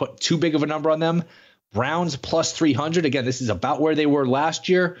can't put too big of a number on them. Browns plus 300. Again, this is about where they were last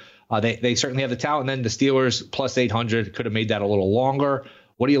year. They certainly have the talent. And then the Steelers plus 800 could have made that a little longer.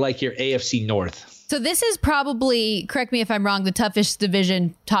 What do you like here? AFC North. So this is probably, correct me if I'm wrong, the toughest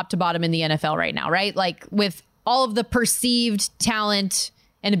division top to bottom in the NFL right now, right? Like with all of the perceived talent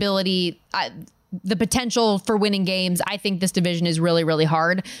and ability, the potential for winning games, I think this division is really, really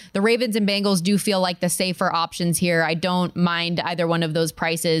hard. The Ravens and Bengals do feel like the safer options here. I don't mind either one of those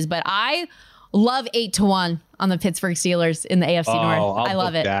prices, but I love 8-1 on the Pittsburgh Steelers in the AFC North. I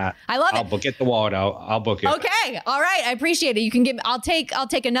love it. That. I love it. I'll get the wallet out. I'll book it. Okay. All right. I appreciate it. You can give. I'll take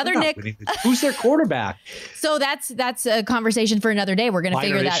another Nick. Who's their quarterback? So that's a conversation for another day. We're going to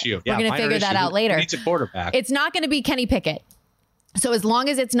figure that. We're going to figure that out later. Who needs a quarterback? It's not going to be Kenny Pickett. So as long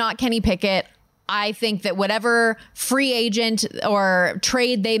as it's not Kenny Pickett, I think that whatever free agent or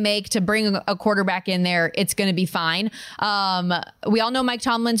trade they make to bring a quarterback in there, it's going to be fine. We all know Mike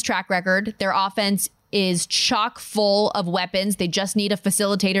Tomlin's track record. Their offense is chock full of weapons. They just need a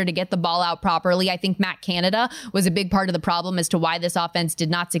facilitator to get the ball out properly. I think Matt Canada was a big part of the problem as to why this offense did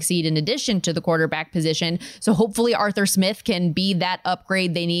not succeed in addition to the quarterback position. So hopefully Arthur Smith can be that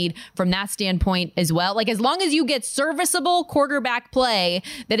upgrade they need from that standpoint as well. Like as long as you get serviceable quarterback play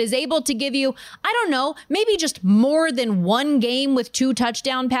that is able to give you, I don't know, maybe just more than one game with 2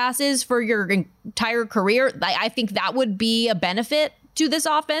 touchdown passes for your entire career, I think that would be a benefit to this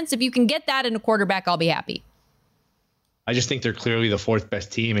offense. If you can get that in a quarterback, I'll be happy. I just think they're clearly the 4th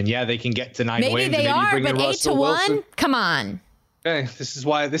best team, and yeah, they can get to 9 wins. Maybe they are, but 8-1, come on. Okay, this is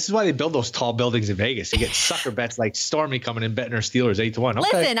why they build those tall buildings in Vegas. You get sucker bets like Stormy coming in betting her Steelers 8-1.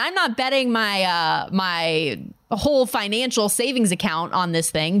 Okay. Listen, I'm not betting my my whole financial savings account on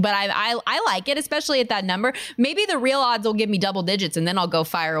this thing, but I like it, especially at that number. Maybe the real odds will give me double digits, and then I'll go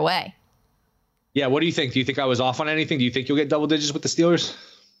fire away. Yeah, what do you think? Do you think I was off on anything? Do you think you'll get double digits with the Steelers?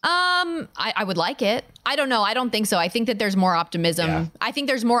 I would like it. I don't know. I don't think so. I think that there's more optimism. Yeah. I think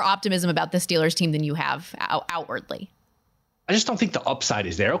there's more optimism about the Steelers team than you have outwardly. I just don't think the upside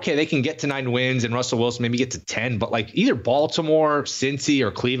is there. Okay, they can get to 9 wins and Russell Wilson maybe get to 10, but like either Baltimore, Cincy,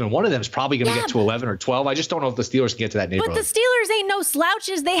 or Cleveland, one of them is probably going to get to 11 or 12. I just don't know if the Steelers can get to that neighborhood. But the Steelers ain't no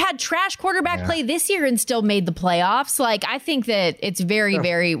slouches. They had trash quarterback play this year and still made the playoffs. Like I think that it's very,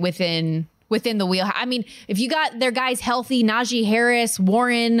 very within the wheel. I mean, if you got their guys healthy, Najee Harris,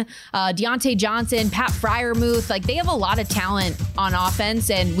 Warren, Deontay Johnson, Pat Freiermuth, like they have a lot of talent on offense,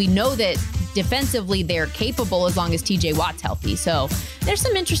 and we know that defensively they're capable as long as TJ Watt's healthy. So there's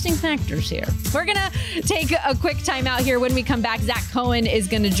some interesting factors here. We're going to take a quick timeout here. When we come back, Zach Cohen is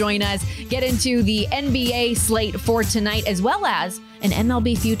going to join us, get into the NBA slate for tonight, as well as an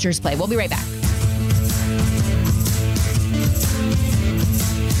MLB futures play. We'll be right back.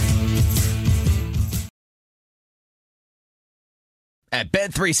 At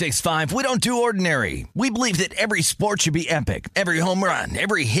Bet365, we don't do ordinary. We believe that every sport should be epic. Every home run,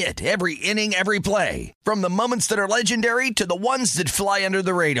 every hit, every inning, every play. From the moments that are legendary to the ones that fly under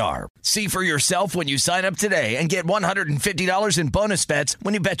the radar. See for yourself when you sign up today and get $150 in bonus bets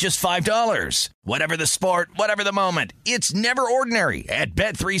when you bet just $5. Whatever the sport, whatever the moment, it's never ordinary at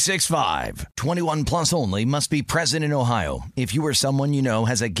Bet365. 21 plus only. Must be present in Ohio. If you or someone you know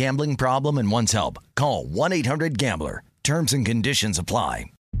has a gambling problem and wants help, call 1-800-GAMBLER. Terms and conditions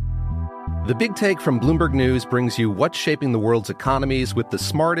apply. The Big Take from Bloomberg News brings you what's shaping the world's economies with the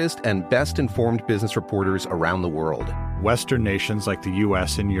smartest and best-informed business reporters around the world. Western nations like the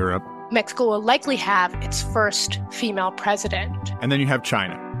U.S. and Europe. Mexico will likely have its first female president. And then you have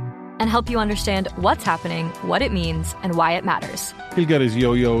China. And help you understand what's happening, what it means, and why it matters. He'll get his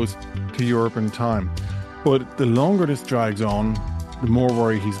yo-yos to Europe in time. But the longer this drags on, the more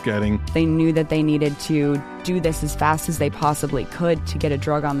worry he's getting. They knew that they needed to do this as fast as they possibly could to get a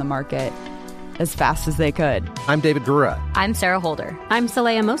drug on the market as fast as they could. I'm David Gura. I'm Sarah Holder. I'm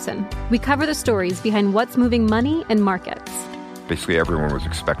Saleha Mohsen. We cover the stories behind what's moving money and markets. Basically, everyone was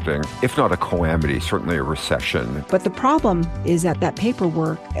expecting, if not a calamity, certainly a recession. But the problem is that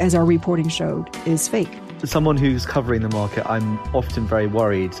paperwork, as our reporting showed, is fake. As someone who's covering the market, I'm often very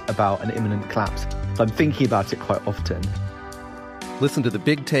worried about an imminent collapse. So I'm thinking about it quite often. Listen to The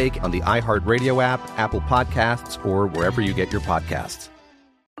Big Take on the iHeartRadio app, Apple Podcasts, or wherever you get your podcasts.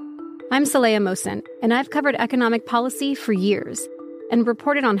 I'm Saleha Mohsen, and I've covered economic policy for years and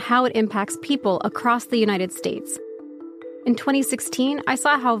reported on how it impacts people across the United States. In 2016, I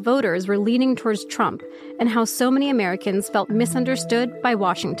saw how voters were leaning towards Trump and how so many Americans felt misunderstood by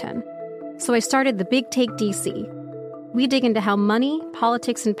Washington. So I started The Big Take DC. We dig into how money,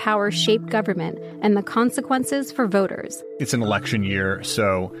 politics, and power shape government and the consequences for voters. It's an election year,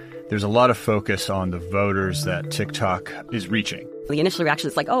 so there's a lot of focus on the voters that TikTok is reaching. The initial reaction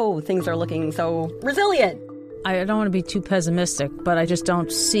is like, oh, things are looking so resilient. I don't want to be too pessimistic, but I just don't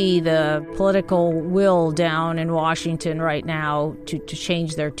see the political will down in Washington right now to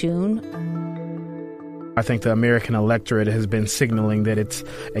change their tune. I think the American electorate has been signaling that it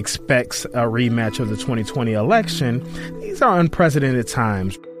expects a rematch of the 2020 election. These are unprecedented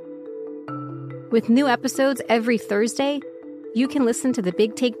times. With new episodes every Thursday, you can listen to The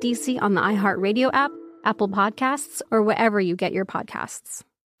Big Take DC on the iHeartRadio app, Apple Podcasts, or wherever you get your podcasts.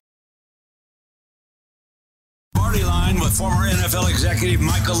 Lombardi Line with former NFL executive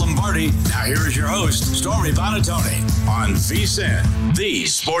Michael Lombardi. Now here is your host, Stormy Buonantony, on VSiN, the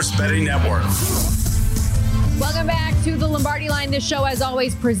Sports Betting Network. Welcome back to the Lombardi Line. This show, as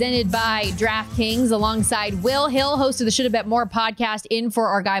always, presented by DraftKings alongside Will Hill, host of the Should Have Bet More podcast, in for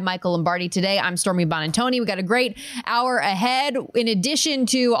our guy, Michael Lombardi. Today, I'm Stormy Buonantony. We got a great hour ahead. In addition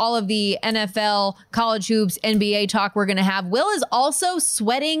to all of the NFL, college hoops, NBA talk we're going to have, Will is also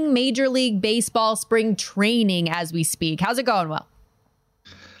sweating Major League Baseball spring training as we speak. How's it going, Will?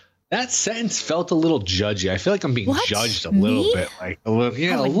 That sentence felt a little judgy. I feel like I'm being judged a little bit. A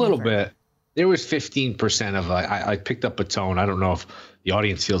little bit. There was 15% of I picked up a tone. I don't know if the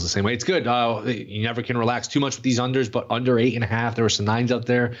audience feels the same way. It's good. You never can relax too much with these unders, but under 8.5. There were some 9s out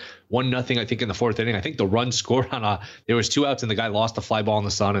there. 1-0, I think, in the fourth inning. I think the run scored on there was 2 outs and the guy lost a fly ball in the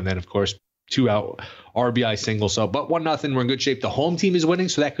sun, and then of course 2 out RBI single. So, but 1-0, we're in good shape. The home team is winning,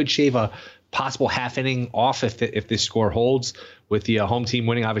 so that could shave a possible half inning off if this score holds. With the home team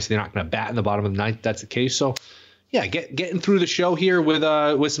winning, obviously they're not going to bat in the bottom of the ninth. That's the case. So. Yeah, getting through the show here with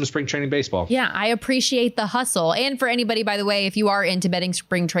some spring training baseball. Yeah, I appreciate the hustle. And for anybody, by the way, if you are into betting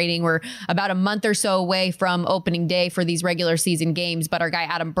spring training, we're about a month or so away from opening day for these regular season games. But our guy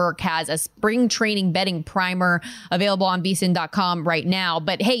Adam Burke has a spring training betting primer available on vsin.com right now.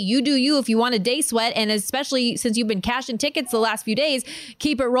 But hey, you do you if you want a day sweat. And especially since you've been cashing tickets the last few days,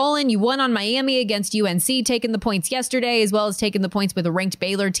 keep it rolling. You won on Miami against UNC, taking the points yesterday, as well as taking the points with a ranked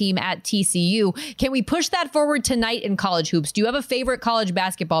Baylor team at TCU. Can we push that forward tonight in college hoops? Do you have a favorite college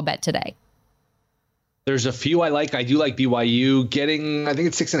basketball bet today? There's a few I like. I do like BYU getting, I think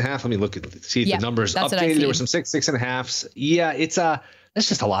it's 6.5. Let me look at see if the numbers updated. There were some 6.5s. Yeah, that's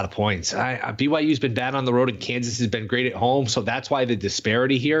just a lot of points. BYU's been bad on the road and Kansas has been great at home. So that's why the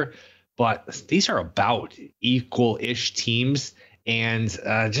disparity here. But these are about equal-ish teams. And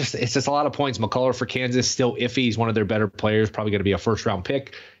it's just a lot of points. McCullough for Kansas, still iffy. He's one of their better players, probably going to be a first-round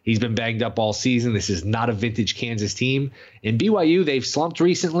pick. He's been banged up all season. This is not a vintage Kansas team. In BYU, they've slumped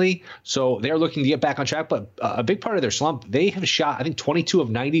recently, so they're looking to get back on track. But a big part of their slump, they have shot, I think, 22 of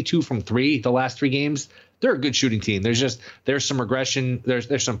 92 from 3 the last 3 games. They're a good shooting team. There's some regression.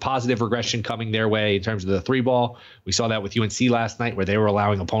 There's some positive regression coming their way in terms of the 3 ball. We saw that with UNC last night, where they were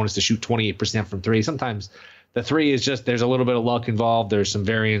allowing opponents to shoot 28% from 3. Sometimes the 3 is just, there's a little bit of luck involved. There's some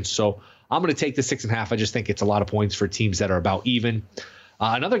variance. So I'm going to take the 6.5. I just think it's a lot of points for teams that are about even.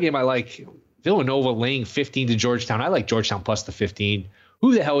 Another game I like, Villanova laying 15 to Georgetown. I like Georgetown plus the 15.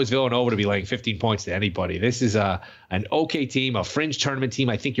 Who the hell is Villanova to be laying 15 points to anybody? This is an okay team, a fringe tournament team.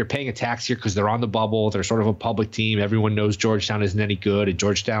 I think you're paying a tax here because they're on the bubble. They're sort of a public team. Everyone knows Georgetown isn't any good, and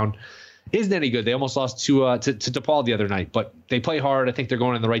Georgetown isn't any good. They almost lost to DePaul the other night, but they play hard. I think they're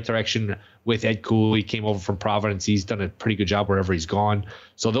going in the right direction with Ed Cooley. He came over from Providence. He's done a pretty good job wherever he's gone.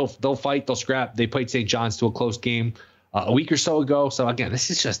 So they'll fight. They'll scrap. They played St. John's to a close game a week or so ago. So again, this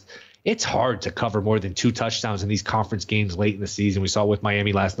is just, it's hard to cover more than 2 touchdowns in these conference games late in the season. We saw it with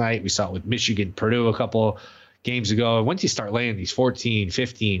Miami last night. We saw it with Michigan, Purdue a couple games ago. And once you start laying these 14,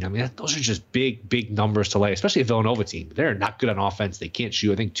 15, I mean, those are just big numbers to lay, especially a Villanova team. They're not good on offense. They can't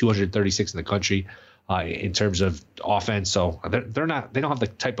shoot. I think 236 in the country in terms of offense. So they don't have the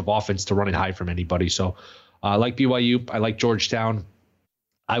type of offense to run and hide from anybody. So I like BYU. I like Georgetown.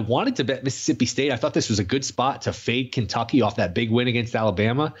 I wanted to bet Mississippi State. I thought this was a good spot to fade Kentucky off that big win against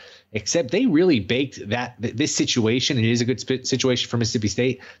Alabama, except they really baked this situation. It is a good situation for Mississippi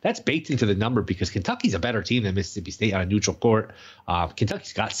State. That's baked into the number because Kentucky's a better team than Mississippi State on a neutral court.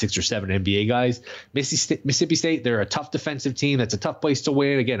 Kentucky's got 6 or 7 NBA guys. Mississippi State, they're a tough defensive team. That's a tough place to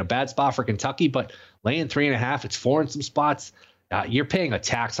win. Again, a bad spot for Kentucky, but laying 3.5, it's 4 in some spots. You're paying a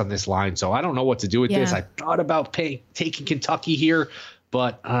tax on this line, so I don't know what to do with this. I thought about taking Kentucky here,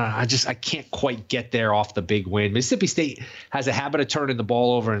 but I can't quite get there off the big win. Mississippi State has a habit of turning the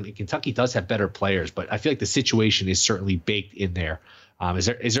ball over, and Kentucky does have better players, but I feel like the situation is certainly baked in there.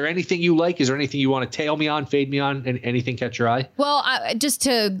 Is there anything you like? Is there anything you want to tail me on, fade me on, and anything catch your eye? Well, just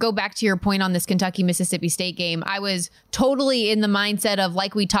to go back to your point on this Kentucky-Mississippi State game, I was totally in the mindset of,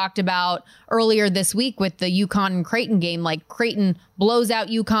 like we talked about earlier this week with the UConn and Creighton game, like Creighton blows out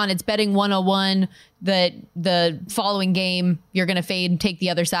UConn. It's betting 101. The following game, you're going to fade and take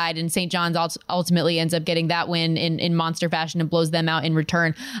the other side. And St. John's ultimately ends up getting that win in monster fashion and blows them out in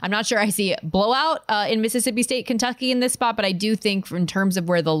return. I'm not sure I see blowout in Mississippi State, Kentucky in this spot, but I do think in terms of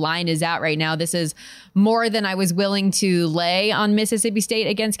where the line is at right now, this is more than I was willing to lay on Mississippi State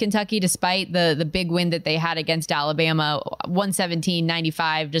against Kentucky, despite the big win that they had against Alabama,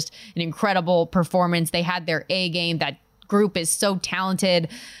 117-95, just an incredible performance. They had their A game. That group is so talented.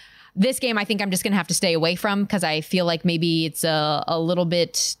 This game, I think I'm just going to have to stay away from because I feel like maybe it's a little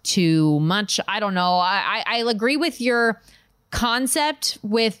bit too much. I don't know. I agree with your concept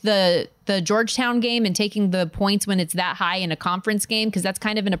with the Georgetown game and taking the points when it's that high in a conference game, because that's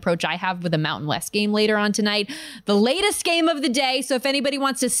kind of an approach I have with a Mountain West game later on tonight. The latest game of the day. So if anybody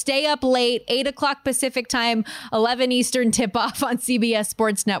wants to stay up late, 8 o'clock Pacific time, 11 Eastern tip-off on CBS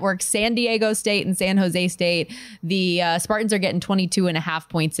Sports Network, San Diego State and San Jose State. The Spartans are getting 22.5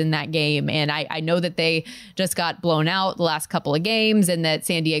 points in that game. And I know that they just got blown out the last couple of games and that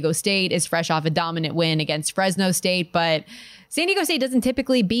San Diego State is fresh off a dominant win against Fresno State. But San Diego State doesn't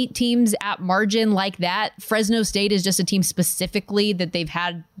typically beat teams at margin like that. Fresno State is just a team specifically that they've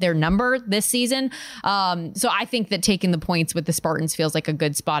had their number this season. So I think that taking the points with the Spartans feels like a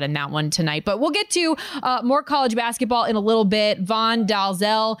good spot in that one tonight. But we'll get to more college basketball in a little bit. Vaughn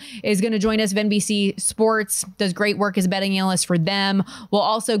Dalzell is going to join us of NBC Sports, does great work as a betting analyst for them. We'll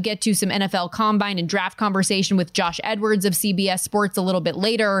also get to some NFL Combine and draft conversation with Josh Edwards of CBS Sports a little bit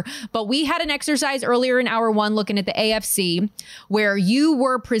later. But we had an exercise earlier in hour one looking at the AFC, where you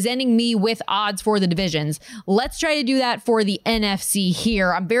were presenting me with odds for the divisions. Let's try to do that for the NFC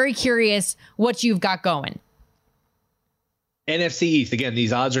here. I'm very curious what you've got going. NFC East. Again,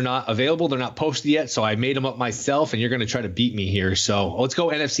 these odds are not available. They're not posted yet, so I made them up myself, and you're going to try to beat me here. So let's go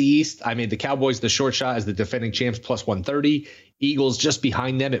NFC East. I made the Cowboys the short shot as the defending champs, plus 130. Eagles just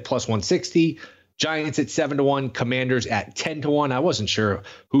behind them at plus 160. Giants at 7-1, Commanders at 10-1. I wasn't sure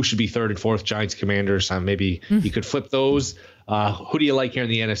who should be third and fourth. Giants, Commanders. Maybe you could flip those. Who do you like here in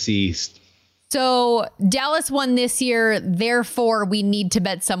the NFC East? So Dallas won this year, therefore we need to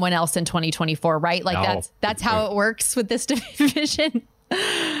bet someone else in 2024, right? Like that's how it works with this division.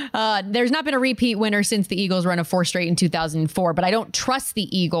 There's not been a repeat winner since the Eagles run of 4 straight in 2004, but I don't trust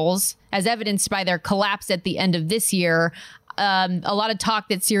the Eagles, as evidenced by their collapse at the end of this year. A lot of talk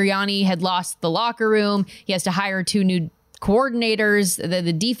that Sirianni had lost the locker room. He has to hire 2 new coordinators.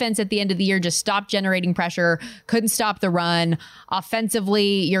 The defense at the end of the year just stopped generating pressure, couldn't stop the run.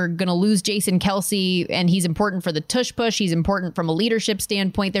 Offensively, you're going to lose Jason Kelsey, and he's important for the tush push. He's important from a leadership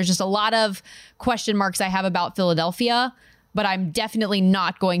standpoint. There's just a lot of question marks I have about Philadelphia, but I'm definitely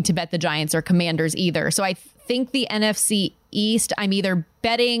not going to bet the Giants or Commanders either. So I think the NFC East, I'm either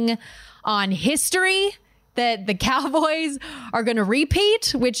betting on history that the Cowboys are going to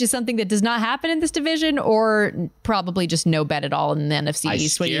repeat, which is something that does not happen in this division, or probably just no bet at all in the NFC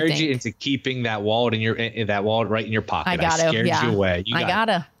East. What do you think? I scared you into keeping that wallet right in your pocket. I scared you away.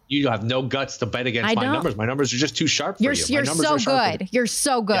 You have no guts to bet against my numbers. My numbers are just too sharp for you. You're so good. You're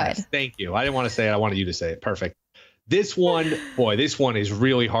so good. Yes, thank you. I didn't want to say it. I wanted you to say it. Perfect. This one is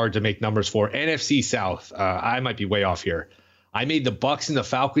really hard to make numbers for. NFC South. I might be way off here. I made the Bucks and the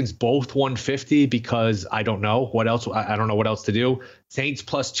Falcons both 150 because I don't know what else. I don't know what else to do. Saints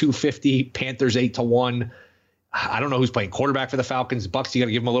plus 250, Panthers 8-1. I don't know who's playing quarterback for the Falcons. Bucks, you got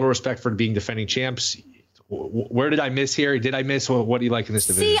to give them a little respect for being defending champs. Where did I miss here? Did I miss? What do you like in this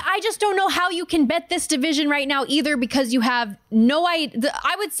division? See, I just don't know how you can bet this division right now either, because you have no idea.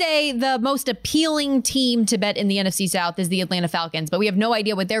 I would say the most appealing team to bet in the NFC South is the Atlanta Falcons, but we have no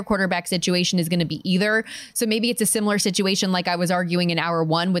idea what their quarterback situation is going to be either. So maybe it's a similar situation like I was arguing in hour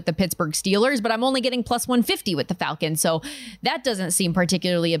one with the Pittsburgh Steelers, but I'm only getting plus 150 with the Falcons. So that doesn't seem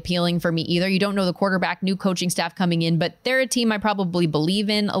particularly appealing for me either. You don't know the quarterback, new coaching staff coming in, but they're a team I probably believe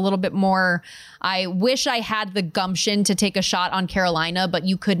in a little bit more. I wish I had the gumption to take a shot on Carolina, but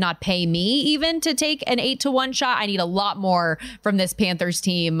you could not pay me even to take an 8-1 shot. I need a lot more from this Panthers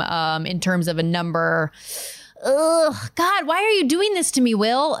team in terms of a number. Ugh, God, why are you doing this to me,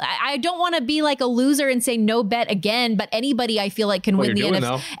 Will? I don't want to be like a loser and say no bet again, but anybody I feel like can win the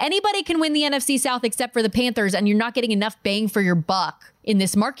NFC. Anybody can win the NFC South except for the Panthers, and you're not getting enough bang for your buck in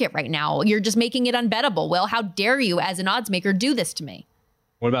this market right now. You're just making it unbettable. Will, how dare you as an odds maker do this to me?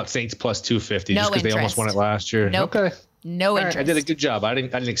 What about Saints plus 250? Just because they almost won it last year. Nope. Okay. No interest. Right, I did a good job. I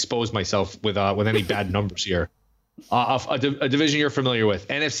didn't expose myself with any bad numbers here. A division you're familiar with,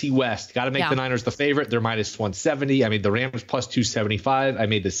 NFC West. Got to make the Niners the favorite. They're minus 170. I made the Rams plus 275. I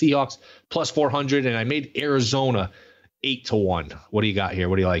made the Seahawks plus 400, and I made Arizona 8-1. What do you got here?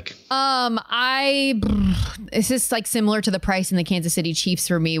 What do you like? It's just like similar to the price in the Kansas City Chiefs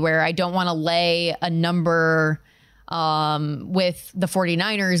for me, where I don't want to lay a number with the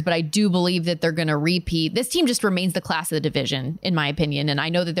 49ers, but I do believe that they're going to repeat. This team just remains the class of the division, in my opinion. And I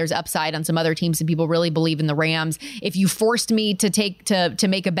know that there's upside on some other teams and people really believe in the Rams. If you forced me to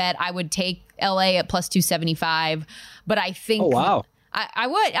make a bet, I would take LA at plus 275. But I think, oh, wow. I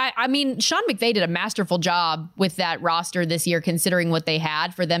would. I mean, Sean McVay did a masterful job with that roster this year, considering what they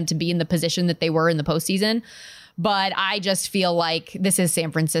had for them to be in the position that they were in the postseason. But I just feel like this is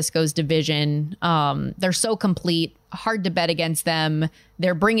San Francisco's division. They're so complete, hard to bet against them.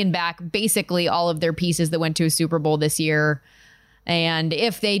 They're bringing back basically all of their pieces that went to a Super Bowl this year. And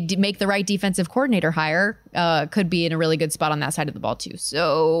if they make the right defensive coordinator hire, could be in a really good spot on that side of the ball too.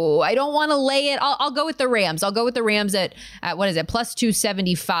 So I don't want to lay it. I'll go with the Rams. I'll go with the Rams at what is it, plus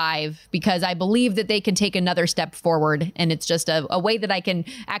 275, because I believe that they can take another step forward. And it's just a way that I can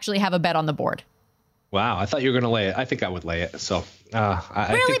actually have a bet on the board. Wow, I thought you were going to lay it. I think I would lay it. So,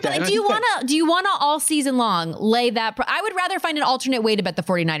 I really, but do you want to all season long lay that? I would rather find an alternate way to bet the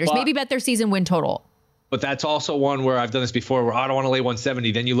 49ers. Maybe bet their season win total. But that's also one where I've done this before, where I don't want to lay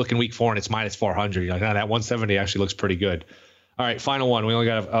 170. Then you look in week 4 and it's minus 400. You're like, that 170 actually looks pretty good. All right, final one. We only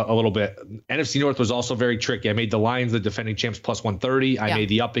got a little bit. NFC North was also very tricky. I made the Lions, the defending champs, plus 130. I made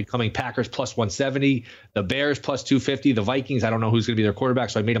the up-and-coming Packers plus 170. The Bears plus 250. The Vikings, I don't know who's going to be their quarterback,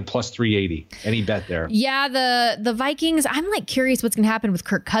 so I made them plus 380. Any bet there? Yeah, the Vikings, I'm like curious what's going to happen with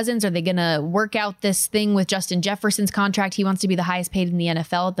Kirk Cousins. Are they going to work out this thing with Justin Jefferson's contract? He wants to be the highest paid in the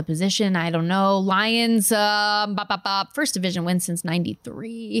NFL at the position. I don't know. Lions, first division win since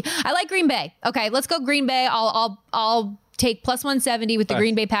 93. I like Green Bay. Okay, let's go Green Bay. I'll take plus 170 with the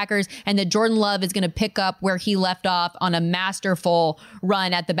Green Bay Packers, and that Jordan Love is going to pick up where he left off on a masterful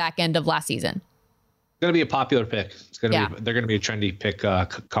run at the back end of last season. It's going to be a popular pick. It's going to be, they're going to be a trendy pick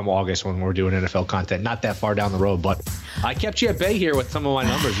come August when we're doing NFL content. Not that far down the road, but I kept you at bay here with some of my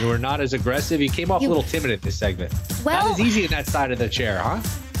numbers. You were not as aggressive. You came off a little timid in this segment. Well, not as easy in that side of the chair, huh?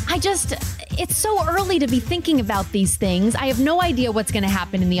 It's so early to be thinking about these things. I have no idea what's going to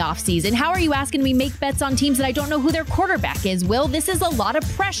happen in the offseason. How are you asking me make bets on teams that I don't know who their quarterback is, Will? This is a lot of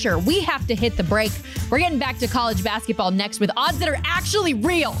pressure. We have to hit the break. We're getting back to college basketball next with odds that are actually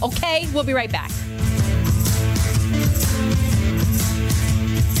real, okay? We'll be right back.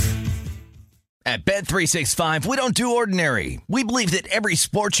 At Bet365, we don't do ordinary. We believe that every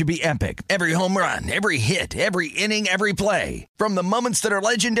sport should be epic. Every home run, every hit, every inning, every play. From the moments that are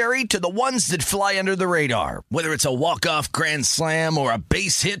legendary to the ones that fly under the radar. Whether it's a walk-off grand slam or a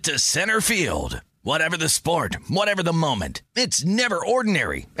base hit to center field. Whatever the sport, whatever the moment. It's never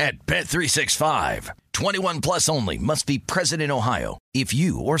ordinary at Bet365. 21 plus only. Must be present in Ohio. If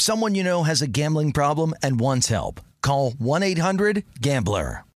you or someone you know has a gambling problem and wants help, call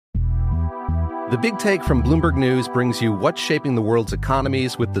 1-800-GAMBLER. The Big Take from Bloomberg News brings you what's shaping the world's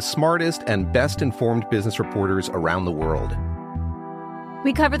economies with the smartest and best-informed business reporters around the world.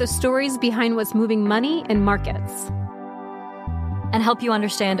 We cover the stories behind what's moving money and markets. And help you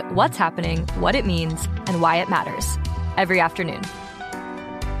understand what's happening, what it means, and why it matters. Every afternoon.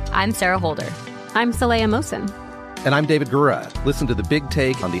 I'm Sarah Holder. I'm Saleha Mohsin. And I'm David Gura. Listen to The Big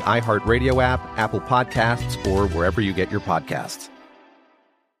Take on the iHeartRadio app, Apple Podcasts, or wherever you get your podcasts.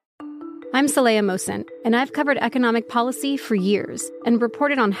 I'm Saleha Mohsin, and I've covered economic policy for years and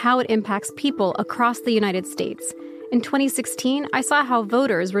reported on how it impacts people across the United States. In 2016, I saw how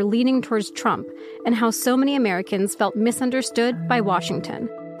voters were leaning towards Trump and how so many Americans felt misunderstood by Washington.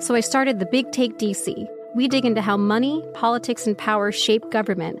 So I started The Big Take DC. We dig into how money, politics, and power shape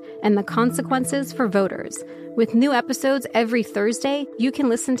government and the consequences for voters. With new episodes every Thursday, you can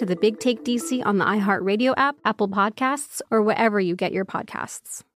listen to The Big Take DC on the iHeartRadio app, Apple Podcasts, or wherever you get your podcasts.